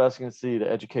life expectancy to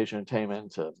education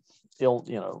attainment to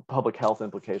public health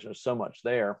implications. There's so much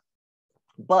there.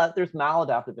 But there's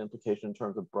maladaptive implication in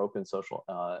terms of broken social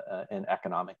and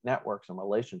economic networks and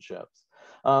relationships.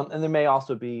 And there may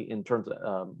also be, in terms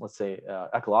of, let's say,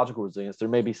 ecological resilience, there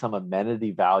may be some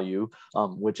amenity value,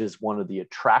 which is one of the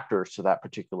attractors to that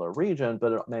particular region,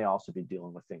 but it may also be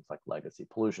dealing with things like legacy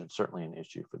pollution, certainly an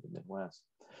issue for the Midwest.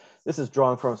 This is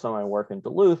drawn from some of my work in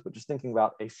Duluth, but just thinking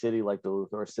about a city like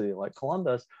Duluth or a city like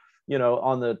Columbus,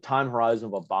 on the time horizon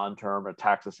of a bond term, a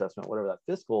tax assessment, whatever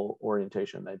that fiscal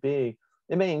orientation may be,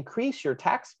 it may increase your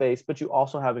tax base, but you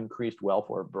also have increased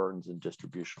welfare burdens and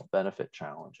distributional benefit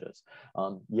challenges.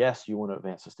 Yes, you want to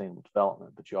advance sustainable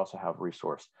development, but you also have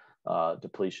resource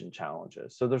depletion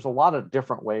challenges. So there's a lot of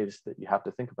different ways that you have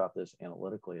to think about this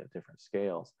analytically at different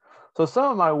scales. So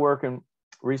some of my work in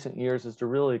recent years is to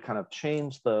really kind of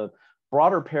change the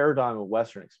broader paradigm of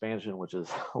Western expansion, which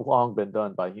has long been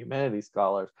done by humanities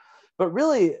scholars, but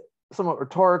really somewhat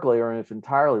rhetorically, or if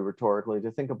entirely rhetorically,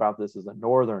 to think about this as a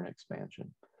northern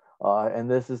expansion. And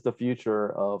this is the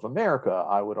future of America,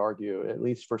 I would argue, at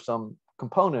least for some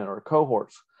component or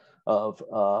cohorts of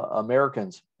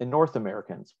Americans and North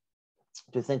Americans,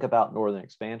 to think about northern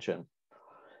expansion.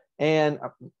 And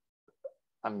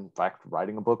I'm in fact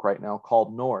writing a book right now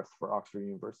called North for Oxford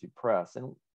University Press.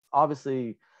 And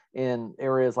obviously in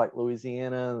areas like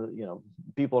Louisiana,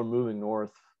 people are moving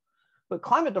north. But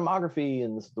climate demography,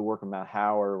 and this is the work of Matt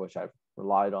Hauer, which I've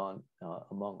relied on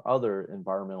among other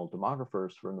environmental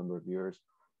demographers for a number of years,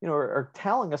 are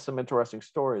telling us some interesting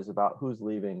stories about who's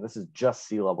leaving. This is just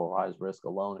sea level rise risk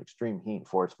alone. Extreme heat and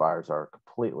forest fires are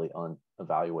completely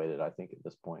unevaluated, I think, at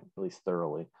this point, at least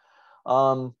thoroughly.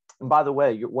 And by the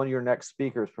way, one of your next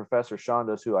speakers, Professor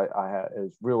Chandos, who I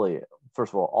is really,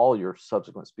 first of all your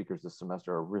subsequent speakers this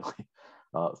semester are really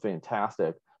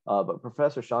fantastic. But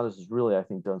Professor Chandos has really, I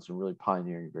think, done some really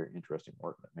pioneering, very interesting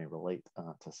work that may relate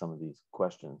to some of these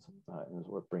questions and is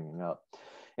worth bringing up.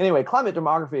 Anyway, climate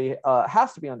demography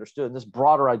has to be understood, and this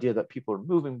broader idea that people are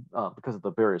moving because of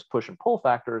the various push and pull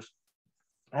factors,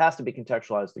 it has to be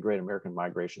contextualized the Great American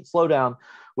Migration Slowdown,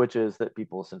 which is that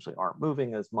people essentially aren't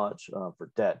moving as much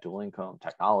for debt, dual income,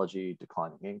 technology,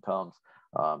 declining incomes,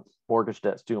 mortgage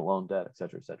debt, student loan debt, et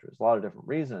cetera, et cetera. There's a lot of different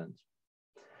reasons.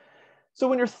 So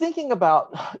when you're thinking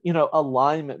about,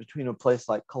 alignment between a place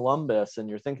like Columbus, and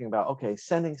you're thinking about, okay,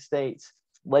 sending states,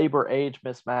 labor age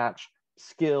mismatch,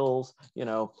 skills,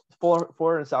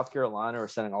 Florida and South Carolina are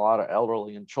sending a lot of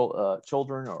elderly and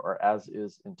children, or as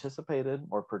is anticipated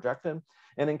or projected.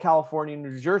 And in California and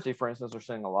New Jersey, for instance, are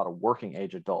seeing a lot of working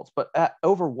age adults, but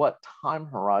over what time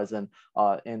horizon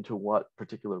and to what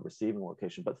particular receiving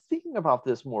location. But thinking about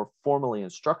this more formally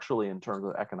and structurally in terms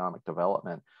of economic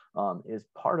development is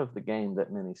part of the game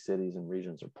that many cities and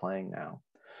regions are playing now.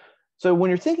 So when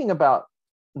you're thinking about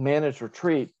managed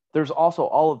retreat, there's also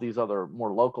all of these other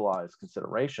more localized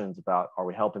considerations about, are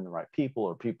we helping the right people?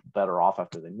 Are people better off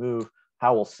after they move?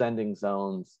 How will sending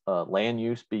zones, land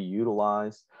use be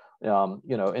utilized?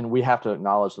 And we have to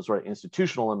acknowledge the sort of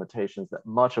institutional limitations that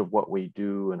much of what we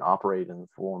do and operate in the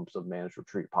forms of managed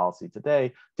retreat policy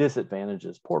today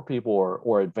disadvantages poor people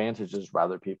or advantages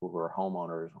rather people who are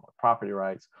homeowners with property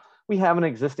rights. We have an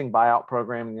existing buyout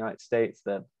program in the United States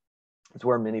that it's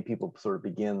where many people sort of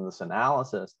begin this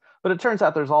analysis, but it turns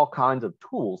out there's all kinds of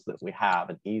tools that we have,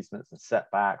 and easements and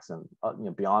setbacks and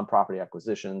beyond property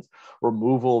acquisitions,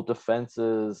 removal,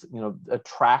 defenses,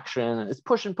 attraction. It's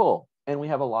push and pull, and we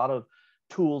have a lot of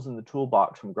tools in the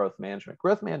toolbox from growth management.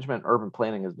 Growth management and urban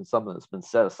planning has been something that's been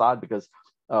set aside because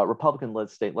Republican-led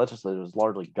state legislators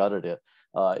largely gutted it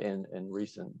in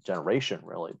recent generation,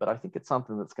 really. But I think it's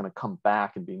something that's going to come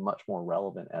back and be much more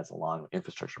relevant as aligned with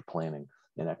infrastructure planning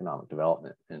and economic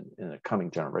development in a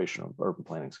coming generation of urban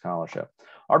planning scholarship.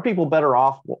 Are people better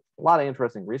off? Well, a lot of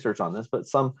interesting research on this, but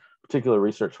some particular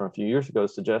research from a few years ago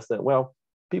suggests that, well,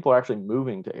 people are actually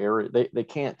moving to areas they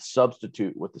can't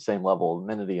substitute with the same level of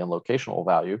amenity and locational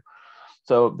value.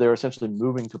 So they're essentially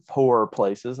moving to poorer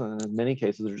places, and in many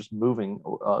cases, they're just moving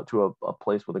to a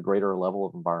place with a greater level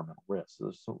of environmental risk. So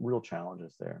there's some real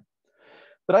challenges there.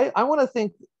 But I want to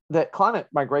think that climate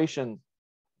migration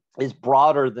is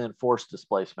broader than forced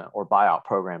displacement or buyout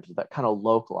programs, that kind of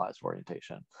localized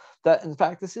orientation. That in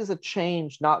fact, this is a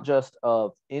change not just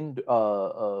of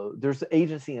there's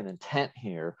agency and intent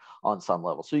here on some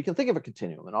level. So you can think of a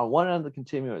continuum, and on one end of the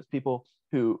continuum is people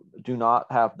who do not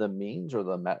have the means or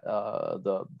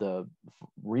the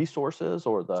resources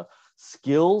or the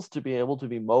skills to be able to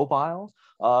be mobile,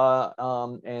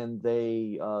 and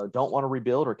they don't want to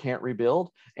rebuild or can't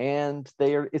rebuild, and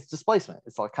it's displacement.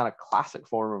 It's like kind of classic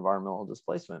form of environmental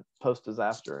displacement,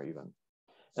 post-disaster even.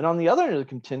 And on the other end of the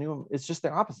continuum, it's just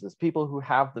the opposite. It's people who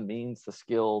have the means, the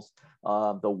skills,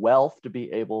 the wealth to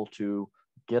be able to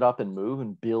get up and move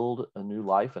and build a new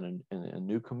life and a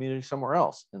new community somewhere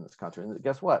else in this country. And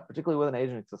guess what? Particularly with an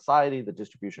aging society, the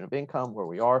distribution of income where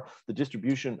we are, the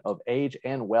distribution of age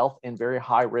and wealth in very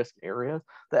high risk areas,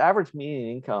 the average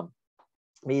median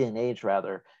age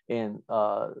in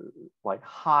like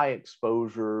high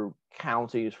exposure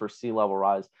counties for sea level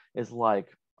rise is like,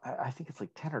 I think it's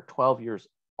like 10 or 12 years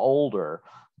older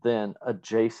than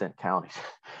adjacent counties.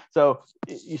 So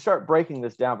you start breaking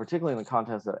this down, particularly in the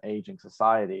context of aging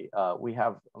society, we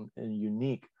have a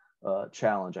unique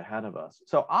challenge ahead of us.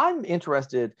 So I'm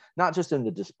interested not just in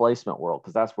the displacement world,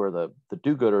 because that's where the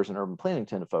do-gooders in urban planning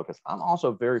tend to focus. I'm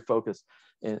also very focused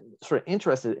and sort of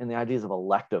interested in the ideas of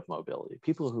elective mobility,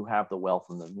 people who have the wealth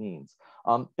and the means,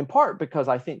 in part because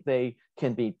I think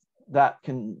that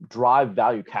can drive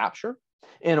value capture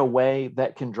in a way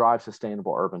that can drive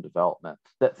sustainable urban development,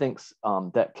 that thinks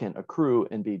that can accrue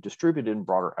and be distributed in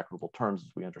broader equitable terms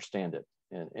as we understand it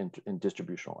in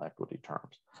distributional equity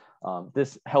terms.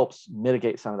 This helps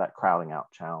mitigate some of that crowding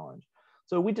out challenge.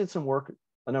 So we did some work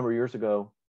a number of years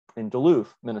ago in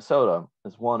Duluth, Minnesota,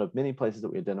 as one of many places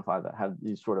that we identified that had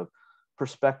these sort of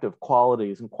perspective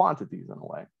qualities and quantities in a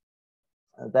way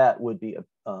that would be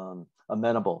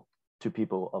amenable to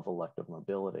people of elective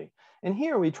mobility. And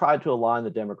here we tried to align the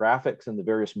demographics and the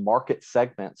various market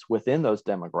segments within those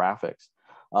demographics,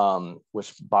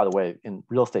 which, by the way, in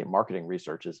real estate marketing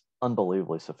research is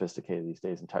unbelievably sophisticated these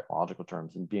days in technological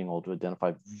terms, and being able to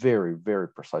identify very, very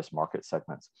precise market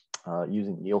segments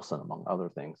using Nielsen, among other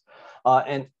things.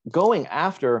 And going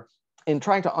after and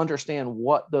trying to understand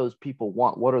what those people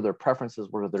want, what are their preferences,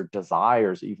 what are their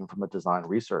desires, even from a design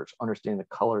research, understanding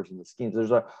the colors and the schemes.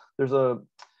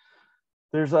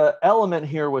 There's an element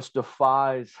here which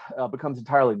becomes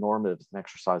entirely normative as an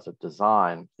exercise of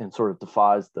design and sort of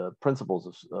defies the principles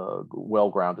of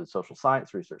well-grounded social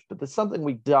science research. But that's something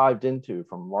we dived into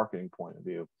from a marketing point of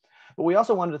view. But we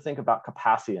also wanted to think about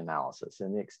capacity analysis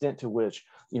and the extent to which,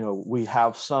 we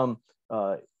have some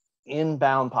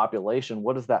inbound population.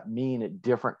 What does that mean at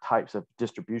different types of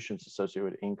distributions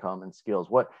associated with income and skills?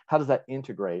 How does that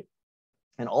integrate?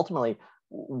 And ultimately,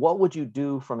 what would you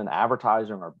do from an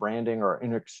advertising or branding or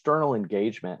an external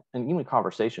engagement and even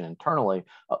conversation internally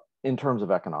in terms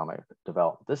of economic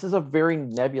development? This is a very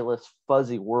nebulous,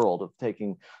 fuzzy world of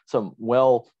taking some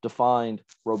well-defined,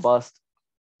 robust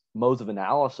modes of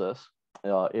analysis,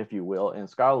 if you will, in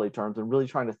scholarly terms, and really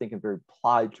trying to think in very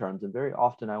applied terms, and very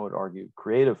often, I would argue,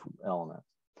 creative elements.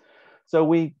 So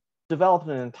we developed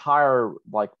an entire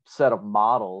set of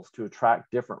models to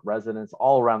attract different residents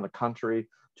all around the country,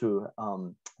 to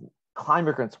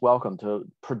climigration welcome, to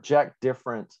project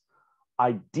different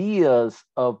ideas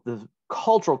of the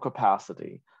cultural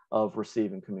capacity of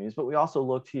receiving communities. But we also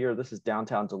looked here, this is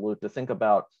downtown Duluth, to think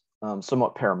about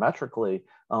somewhat parametrically,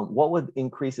 what would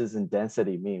increases in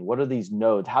density mean? What are these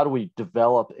nodes? How do we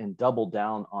develop and double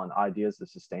down on ideas of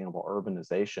sustainable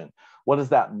urbanization? What does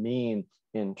that mean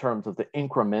in terms of the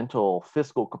incremental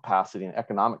fiscal capacity and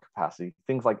economic capacity?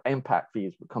 Things like impact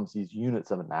fees becomes these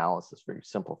units of analysis, very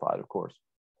simplified, of course,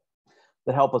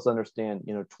 that help us understand,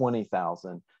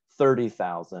 20,000,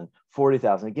 30,000,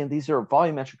 40,000. Again, these are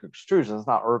volumetric extrusions. It's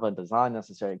not urban design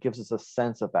necessarily. It gives us a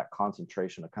sense of that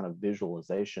concentration, a kind of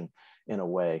visualization in a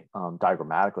way,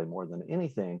 diagrammatically more than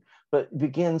anything, but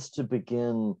begins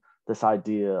this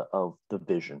idea of the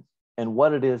vision and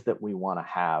what it is that we want to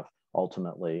have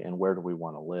ultimately, and where do we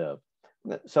want to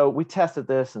live. So we tested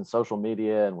this in social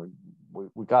media, and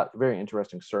we got very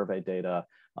interesting survey data,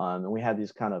 and we had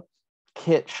these kind of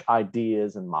kitsch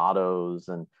ideas and mottos,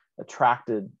 and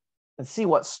attracted and see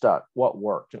what stuck, what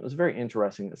worked. It was very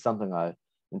interesting. It's something I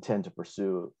intend to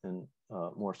pursue in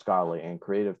more scholarly and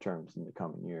creative terms in the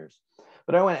coming years.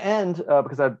 But I want to end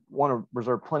because I want to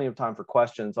reserve plenty of time for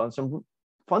questions on some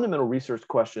fundamental research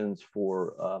questions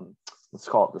for, let's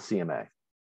call it the CMA.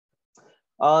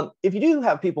 If you do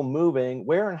have people moving,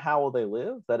 where and how will they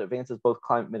live? That advances both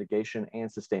climate mitigation and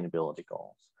sustainability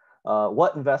goals.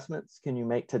 What investments can you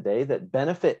make today that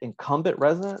benefit incumbent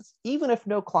residents, even if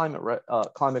no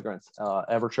climigration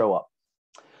ever show up?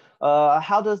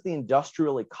 How does the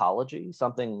industrial ecology,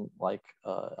 something like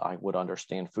I would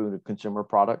understand food and consumer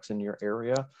products in your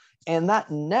area, and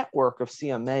that network of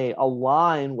CMA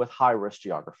align with high-risk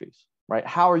geographies? right?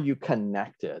 How are you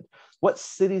connected? What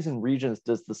cities and regions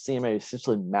does the CMA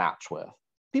essentially match with?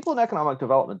 People in economic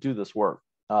development do this work,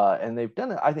 and they've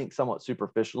done it, I think, somewhat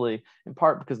superficially, in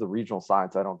part because the regional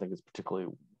science, I don't think, is particularly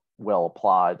well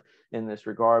applied in this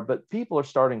regard, but people are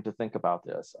starting to think about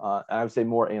this. And I would say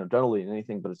more anecdotally than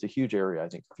anything, but it's a huge area, I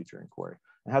think, for future inquiry.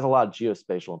 It has a lot of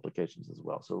geospatial implications as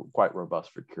well, so quite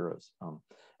robust for Cura's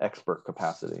expert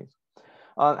capacity.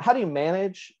 How do you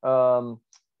manage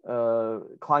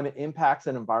climate impacts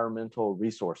and environmental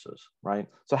resources, right?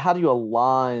 So how do you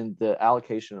align the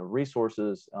allocation of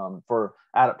resources for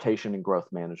adaptation and growth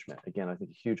management? Again, I think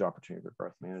a huge opportunity for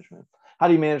growth management. How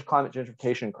do you manage climate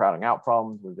gentrification and crowding out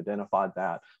problems? We've identified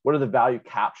that. What are the value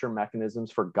capture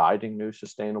mechanisms for guiding new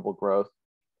sustainable growth?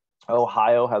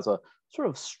 Ohio has a sort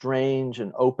of strange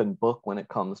and open book when it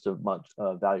comes to much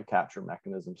value capture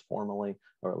mechanisms formally,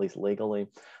 or at least legally.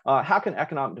 How can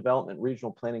economic development,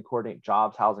 regional planning coordinate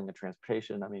jobs, housing, and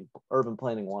transportation? I mean, urban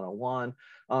planning 101.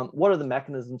 What are the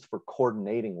mechanisms for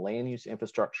coordinating land use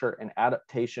infrastructure and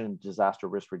adaptation and disaster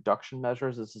risk reduction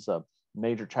measures? This is a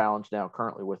major challenge now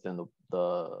currently within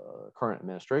the current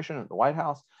administration at the White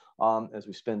House. As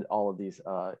we spend all of these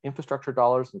infrastructure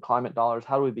dollars and climate dollars,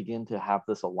 how do we begin to have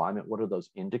this alignment? What are those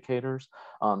indicators?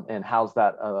 And how's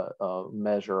that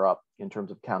measure up in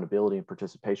terms of accountability and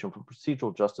participation from a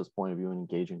procedural justice point of view, and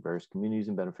engaging various communities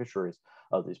and beneficiaries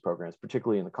of these programs,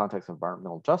 particularly in the context of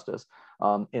environmental justice,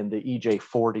 and the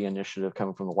EJ40 initiative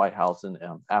coming from the White House and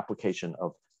application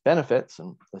of benefits,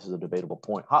 and this is a debatable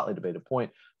point, hotly debated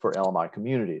point, for LMI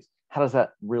communities. How does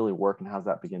that really work, and how does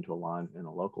that begin to align in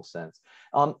a local sense?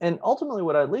 And ultimately,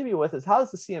 what I'd leave you with is, how does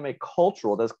the CMA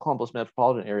cultural, that's Columbus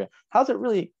metropolitan area, how does it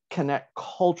really connect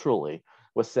culturally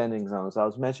with sending zones? I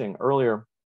was mentioning earlier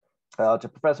to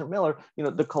Professor Miller,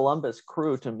 the Columbus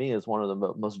crew to me is one of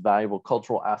the most valuable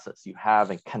cultural assets you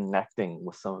have in connecting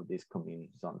with some of these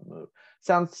communities on the move.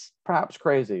 Sounds perhaps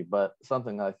crazy, but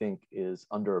something I think is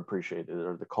underappreciated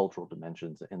are the cultural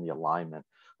dimensions and the alignment.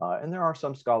 And there are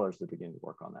some scholars that begin to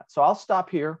work on that. So I'll stop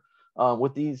here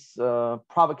with these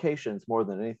provocations more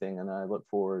than anything, and I look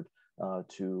forward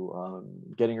to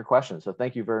getting your questions. So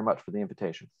thank you very much for the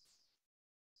invitation.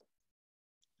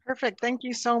 Perfect. Thank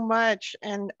you so much.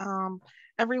 And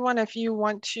everyone, if you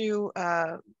want to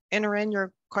enter in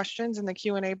your questions in the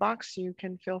Q&A box, you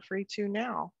can feel free to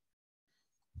now.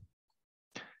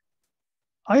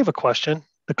 I have a question.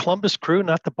 The Columbus crew,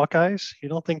 not the Buckeyes. You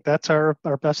don't think that's our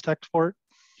best export?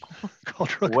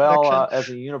 Cultural well, as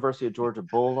a University of Georgia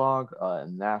Bulldog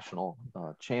and national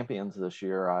champions this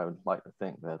year, I would like to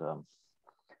think that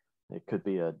it could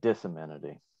be a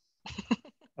disamenity.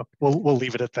 We'll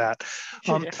leave it at that.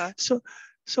 Yeah.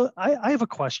 So I have a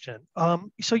question.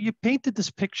 So you painted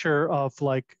this picture of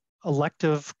like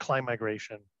elective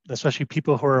climigration, especially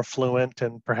people who are affluent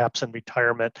and perhaps in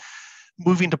retirement,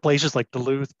 moving to places like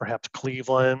Duluth, perhaps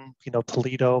Cleveland,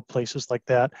 Toledo, places like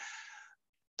that.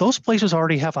 Those places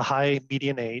already have a high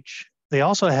median age. They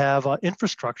also have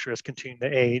infrastructure is continuing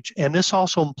to age, and this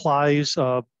also implies,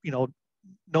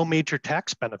 no major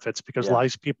tax benefits because a lot of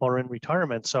these people are in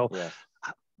retirement. So,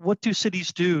 what do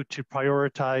cities do to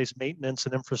prioritize maintenance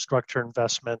and infrastructure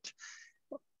investment?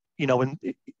 In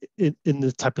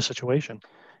this type of situation.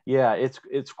 Yeah,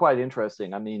 it's quite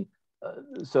interesting. I mean,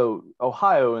 so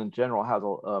Ohio in general has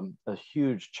a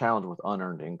huge challenge with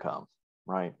unearned income,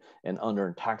 right, and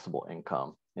unearned taxable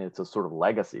income. It's a sort of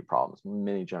legacy problem,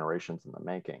 many generations in the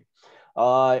making,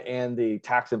 and the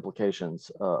tax implications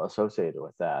associated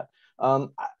with that.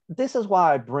 This is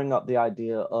why I bring up the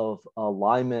idea of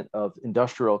alignment of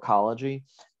industrial ecology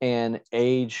and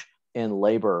age and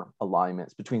labor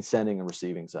alignments between sending and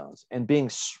receiving zones, and being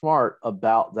smart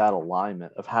about that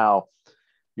alignment of how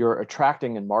you're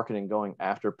attracting and marketing, going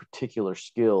after particular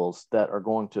skills that are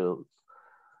going to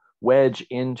wedge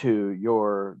into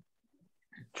your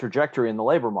trajectory in the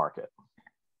labor market.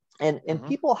 And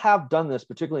people have done this,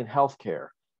 particularly in healthcare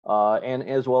and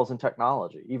as well as in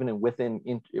technology. Even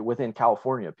within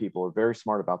California, people are very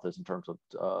smart about this in terms of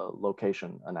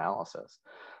location analysis.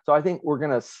 So I think what you're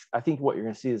going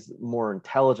to see is more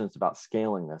intelligence about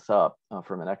scaling this up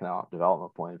from an economic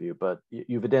development point of view. But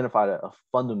you've identified a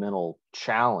fundamental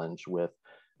challenge with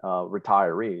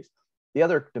retirees. The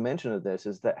other dimension of this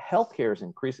is that healthcare is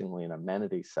increasingly an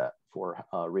amenity set for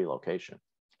relocation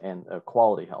and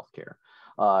quality healthcare.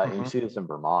 And you see this in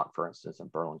Vermont, for instance, in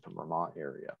Burlington, Vermont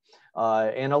area.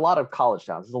 And a lot of college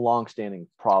towns. It's a longstanding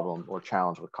problem or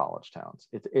challenge with college towns.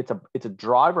 It's a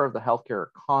driver of the healthcare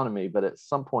economy, but at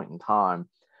some point in time,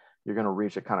 you're going to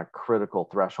reach a kind of critical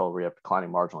threshold where you have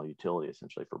declining marginal utility,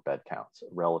 essentially, for bed counts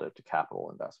relative to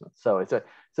capital investments. So it's a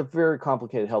very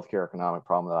complicated healthcare economic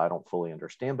problem that I don't fully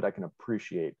understand, but I can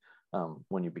appreciate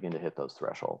when you begin to hit those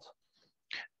thresholds.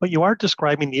 But you are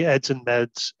describing the eds and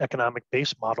meds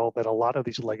economic-based model that a lot of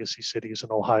these legacy cities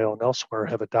in Ohio and elsewhere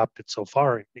have adopted so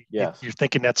far. Yes. You're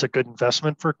thinking that's a good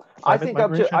investment for I climate think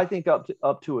migration? I think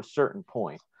up to a certain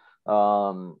point.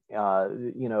 You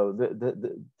know,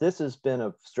 this has been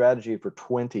a strategy for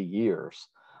 20 years.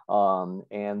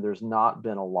 And there's not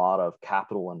been a lot of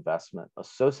capital investment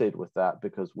associated with that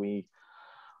because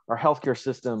our healthcare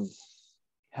system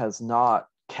has not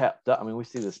kept up. I mean, we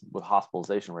see this with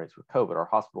hospitalization rates with COVID. Our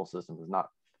hospital system has not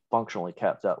functionally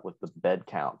kept up with the bed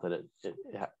count that it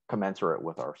commensurate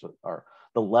with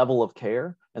the level of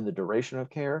care and the duration of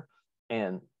care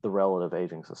and the relative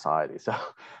aging society.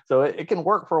 So it can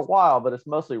work for a while, but it's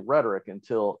mostly rhetoric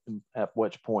until at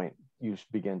which point you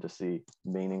begin to see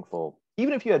meaningful,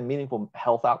 even if you had meaningful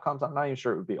health outcomes, I'm not even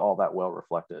sure it would be all that well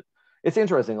reflected. It's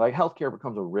interesting, like healthcare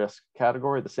becomes a risk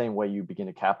category the same way you begin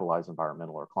to capitalize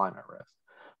environmental or climate risk.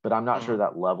 But I'm not sure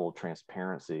that level of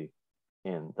transparency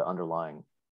in the underlying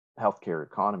healthcare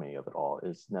economy of it all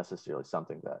is necessarily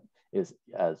something that is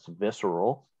as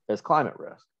visceral as climate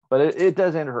risk. But it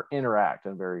does interact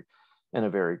in a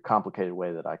very complicated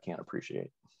way that I can't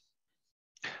appreciate.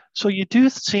 So you do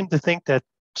seem to think that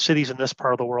cities in this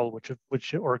part of the world,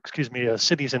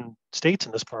 cities and states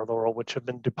in this part of the world, which have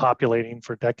been depopulating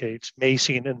for decades, may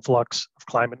see an influx of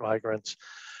climate migrants.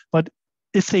 But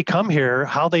if they come here,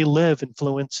 how they live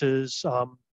influences,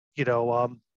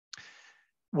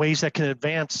 ways that can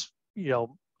advance,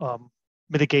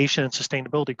 mitigation and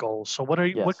sustainability goals. So, what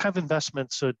kind of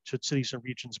investments should cities and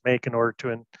regions make in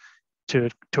order to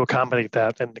accommodate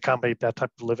that and accommodate that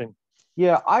type of living?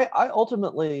 Yeah, I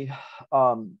ultimately,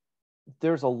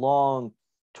 there's a long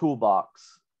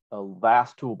toolbox, a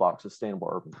vast toolbox of sustainable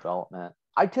urban development.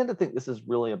 I tend to think this is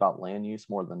really about land use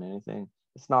more than anything.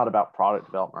 It's not about product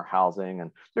development or housing.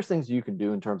 And there's things you can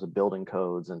do in terms of building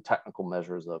codes and technical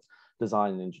measures of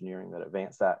design and engineering that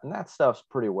advance that. And that stuff's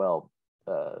pretty well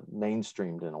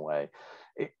mainstreamed in a way.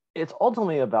 It's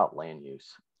ultimately about land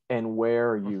use and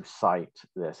where you cite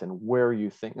this and where you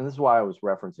think. And this is why I was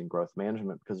referencing growth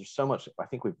management, because there's so much I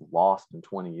think we've lost in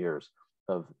 20 years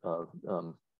of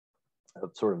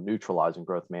sort of neutralizing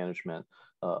growth management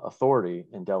authority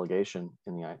and delegation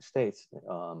in the United States.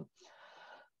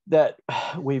 That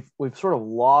we've sort of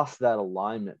lost that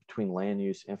alignment between land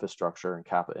use, infrastructure,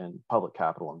 and public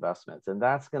capital investments, and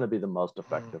that's going to be the most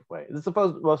effective way.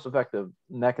 The most effective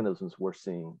mechanisms we're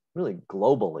seeing really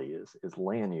globally is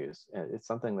land use. And it's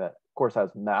something that, of course,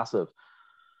 has massive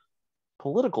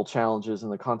political challenges in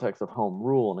the context of home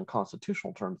rule and in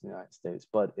constitutional terms in the United States,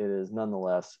 but it is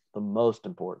nonetheless the most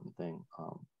important thing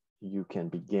you can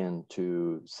begin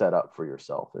to set up for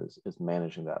yourself is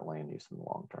managing that land use in the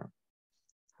long term.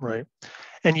 Right.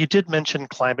 And you did mention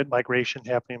climate migration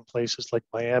happening in places like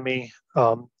Miami,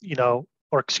 climate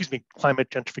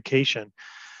gentrification.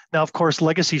 Now, of course,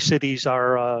 legacy cities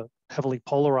are heavily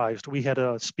polarized. We had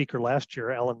a speaker last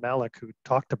year, Alan Malik, who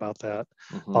talked about that,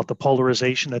 about the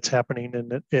polarization that's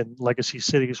happening in legacy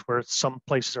cities, where some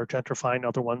places are gentrifying,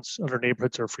 other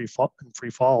neighborhoods are free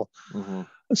fall.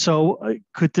 So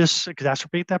could this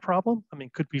exacerbate that problem? I mean,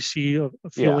 could we see a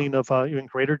feeling of even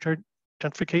greater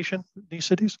gentrification in these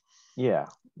cities? Yeah.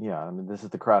 I mean, this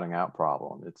is the crowding out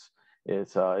problem.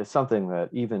 It's something that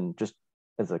even just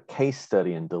as a case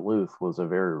study in Duluth was a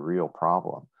very real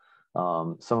problem.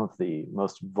 Some of the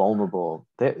most vulnerable,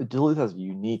 Duluth has a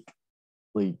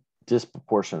uniquely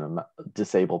disproportionate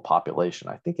disabled population.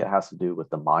 I think it has to do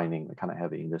with the mining, the kind of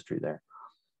heavy industry there.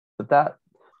 But that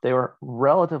they were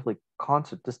relatively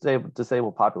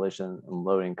disabled population and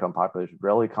low income population,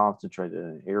 really concentrated in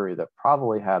an area that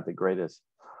probably had the greatest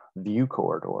view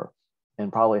corridor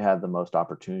and probably had the most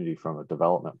opportunity from a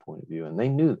development point of view. And they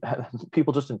knew that,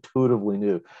 people just intuitively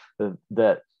knew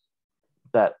that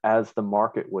as the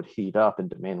market would heat up and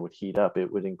demand would heat up,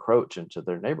 it would encroach into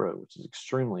their neighborhood, which is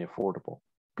extremely affordable.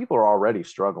 People are already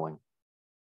struggling.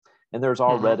 And there's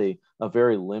already a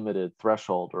very limited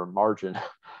threshold or margin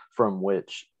from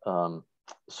which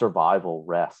survival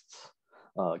rests,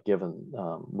 given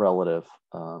relative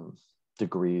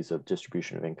degrees of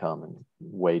distribution of income and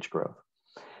wage growth,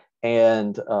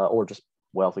 and or just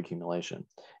wealth accumulation.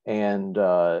 And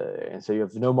so you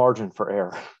have no margin for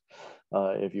error,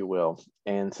 if you will.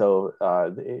 And so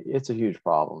it's a huge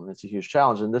problem. It's a huge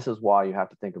challenge. And this is why you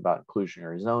have to think about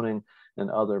inclusionary zoning and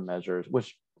other measures,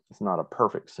 which is not a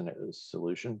perfect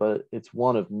solution, but it's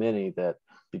one of many that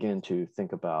begin to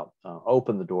think about,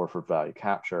 open the door for value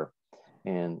capture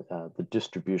and the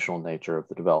distributional nature of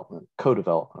the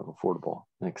co-development of affordable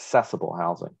and accessible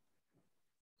housing.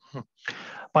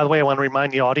 By the way, I want to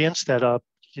remind the audience that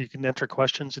You can enter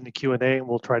questions in the Q&A and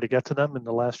we'll try to get to them in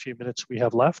the last few minutes we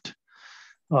have left.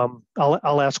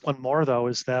 I'll ask one more though,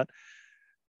 is that,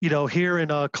 here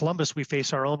in Columbus, we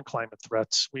face our own climate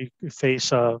threats. We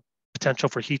face potential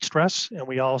for heat stress, and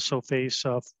we also face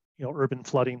urban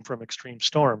flooding from extreme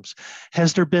storms.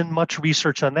 Has there been much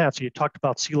research on that? So you talked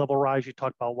about sea level rise, you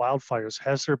talked about wildfires.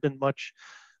 Has there been much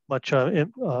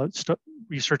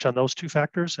research on those two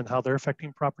factors and how they're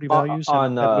affecting property values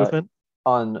and movement?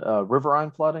 On riverine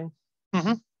flooding?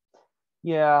 Mm-hmm.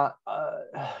 Yeah,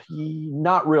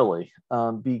 not really,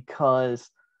 because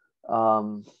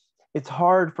it's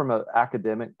hard from an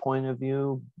academic point of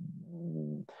view,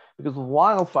 because with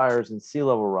wildfires and sea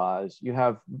level rise, you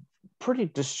have pretty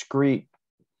discrete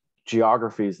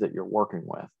geographies that you're working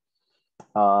with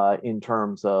in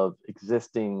terms of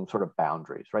existing sort of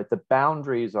boundaries, right? The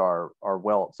boundaries are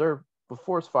well observed. With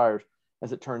forest fires,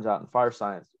 as it turns out in fire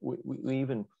science, we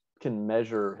even can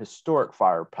measure historic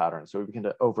fire patterns. So we begin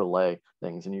to overlay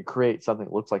things and you create something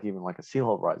that looks like even like a sea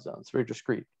level rise zone. It's very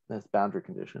discrete in its boundary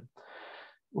condition.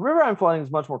 Riverine flooding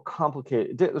is much more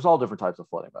complicated. There's all different types of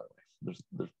flooding, by the way.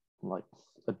 There's like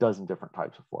a dozen different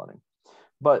types of flooding.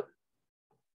 But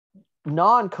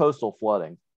non-coastal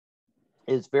flooding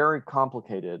is very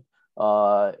complicated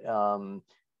for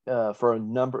a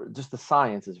number, just the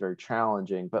science is very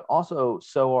challenging, but also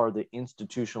so are the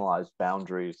institutionalized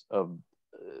boundaries of,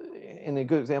 and a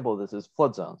good example of this is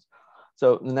flood zones.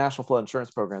 So in the National Flood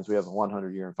Insurance Programs, we have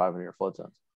 100-year and 500-year flood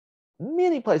zones.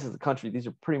 Many places in the country, these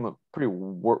are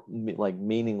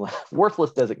meaningless,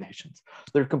 worthless designations.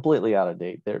 They're completely out of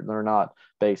date. They're not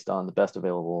based on the best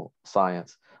available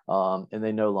science, and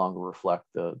they no longer reflect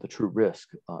the true risk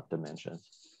dimension.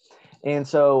 And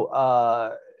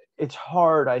so it's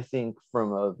hard, I think,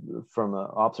 from an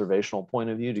observational point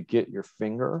of view, to get your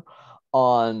finger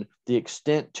on the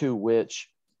extent to which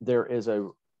there is a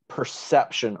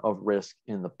perception of risk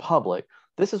in the public.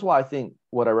 This is why I think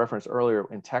what I referenced earlier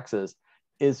in Texas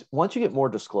is once you get more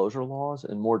disclosure laws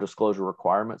and more disclosure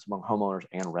requirements among homeowners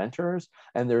and renters,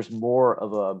 and there's more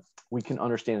of we can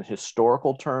understand in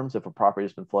historical terms if a property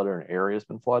has been flooded or an area has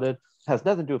been flooded, it has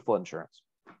nothing to do with flood insurance,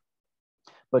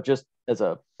 but just as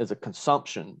a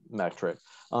consumption metric,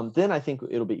 then I think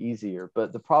it'll be easier.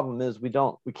 But the problem is we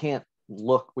can't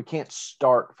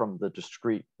start from the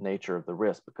discrete nature of the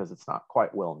risk because it's not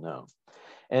quite well known.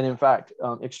 And in fact,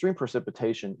 extreme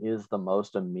precipitation is the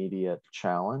most immediate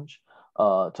challenge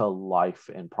to life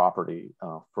and property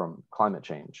from climate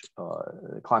change,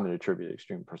 climate attributed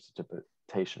extreme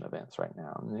precipitation events right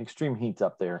now. And the extreme heat's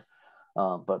up there,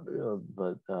 but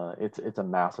it's a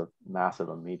massive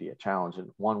immediate challenge, and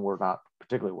one we're not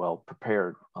particularly well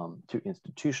prepared to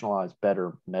institutionalize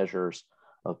better measures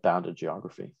of bounded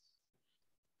geography.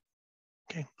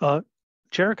 Okay,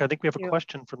 Jarek, I think we have a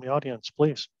question from the audience,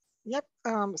 please. Yep.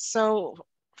 So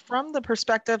from the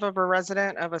perspective of a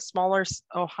resident of a smaller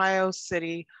Ohio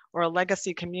city or a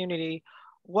legacy community,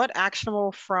 what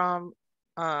actionable from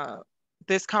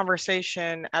this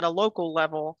conversation at a local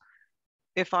level,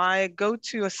 if I go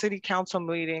to a city council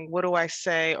meeting, what do I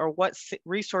say, or what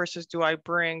resources do I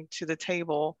bring to the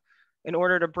table in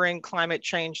order to bring climate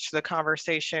change to the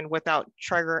conversation without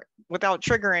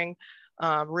triggering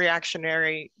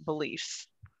reactionary beliefs?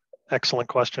 Excellent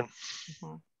question.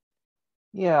 Mm-hmm.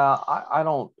 Yeah, I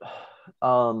don't,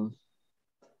 I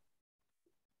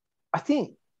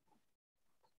think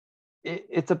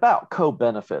it's about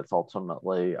co-benefits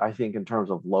ultimately, I think, in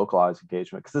terms of localized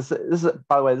engagement. Because this is,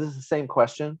 by the way, this is the same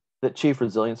question that chief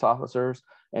resilience officers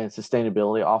and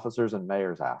sustainability officers and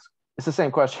mayors ask. It's the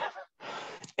same question.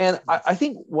 And I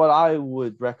think what I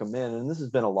would recommend, and this has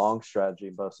been a long strategy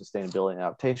in both sustainability and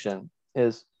adaptation,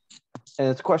 is, and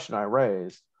it's a question I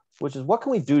raised, which is what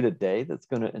can we do today that's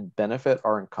going to benefit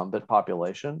our incumbent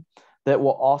population that will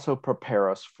also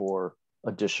prepare us for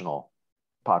additional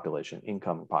population,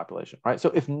 incoming population, right?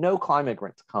 So if no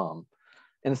climate-migrants come,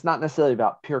 and it's not necessarily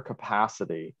about pure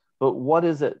capacity, but what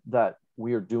is it that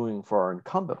we are doing for our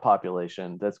incumbent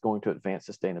population that's going to advance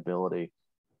sustainability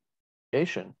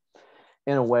in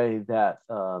a way that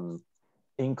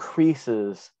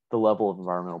increases the level of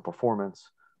environmental performance,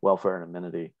 welfare, and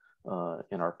amenity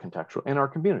in our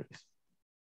communities.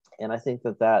 And I think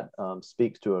that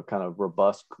speaks to a kind of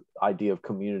robust idea of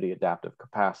community adaptive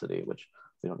capacity, which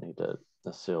we don't need to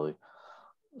necessarily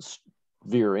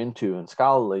veer into in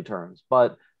scholarly terms,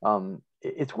 but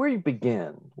it's where you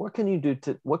begin. What can you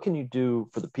do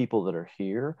for the people that are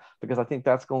here? Because I think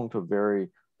that's going to very,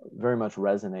 very much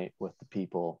resonate with the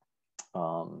people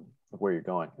where you're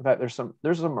going. In fact, there's some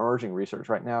emerging research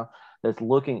right now that's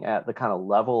looking at the kind of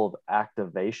level of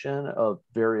activation of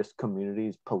various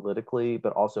communities politically,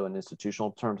 but also in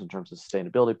institutional terms, in terms of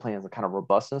sustainability plans, the kind of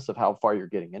robustness of how far you're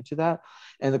getting into that,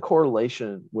 and the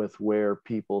correlation with where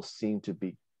people seem to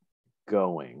be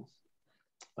going,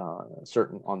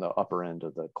 certain on the upper end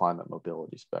of the climate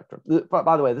mobility spectrum.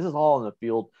 By the way, this is all in the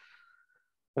field,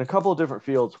 in a couple of different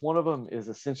fields. One of them is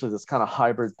essentially this kind of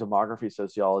hybrid demography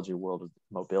sociology world of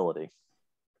mobility.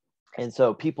 And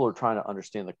so people are trying to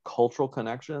understand the cultural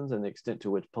connections and the extent to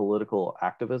which political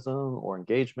activism or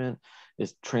engagement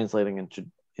is translating into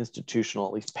institutional,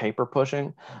 at least paper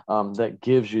pushing, that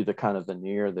gives you the kind of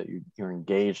veneer that you're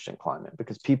engaged in climate,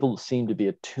 because people seem to be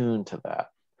attuned to that.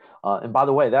 And by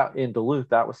the way, that in Duluth,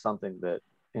 that was something that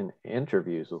in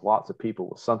interviews with lots of people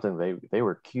was something they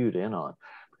were cued in on,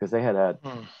 because they had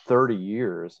 30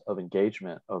 years of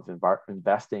engagement of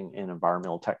investing in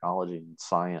environmental technology and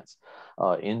science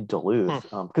in Duluth,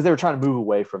 because they were trying to move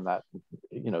away from that.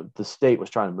 The state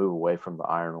was trying to move away from the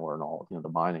iron ore and all, the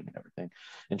mining and everything,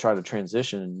 and try to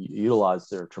transition and utilize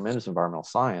their tremendous environmental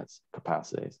science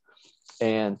capacities.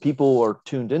 And people are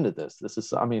tuned into this. This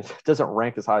is, it doesn't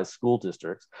rank as high as school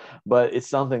districts, but it's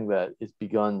something that is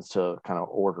begun to kind of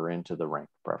order into the rank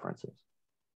preferences.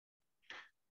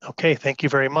 Okay, thank you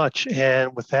very much.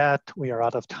 And with that, we are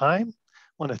out of time. I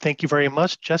want to thank you very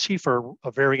much, Jesse, for a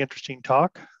very interesting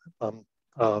talk. A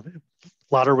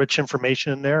lot of rich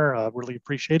information in there. Really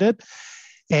appreciate it.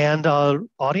 And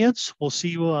audience, we'll see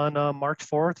you on March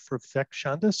 4th for Vivek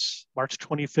Chandis, March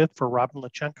 25th for Robin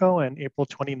Lachenko, and April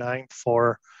 29th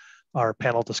for our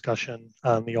panel discussion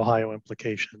on the Ohio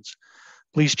implications.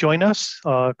 Please join us.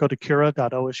 Go to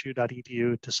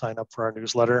cura.osu.edu to sign up for our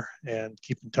newsletter and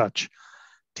keep in touch.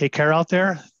 Take care out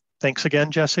there. Thanks again,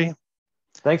 Jesse.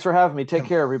 Thanks for having me. Take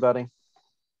care, everybody.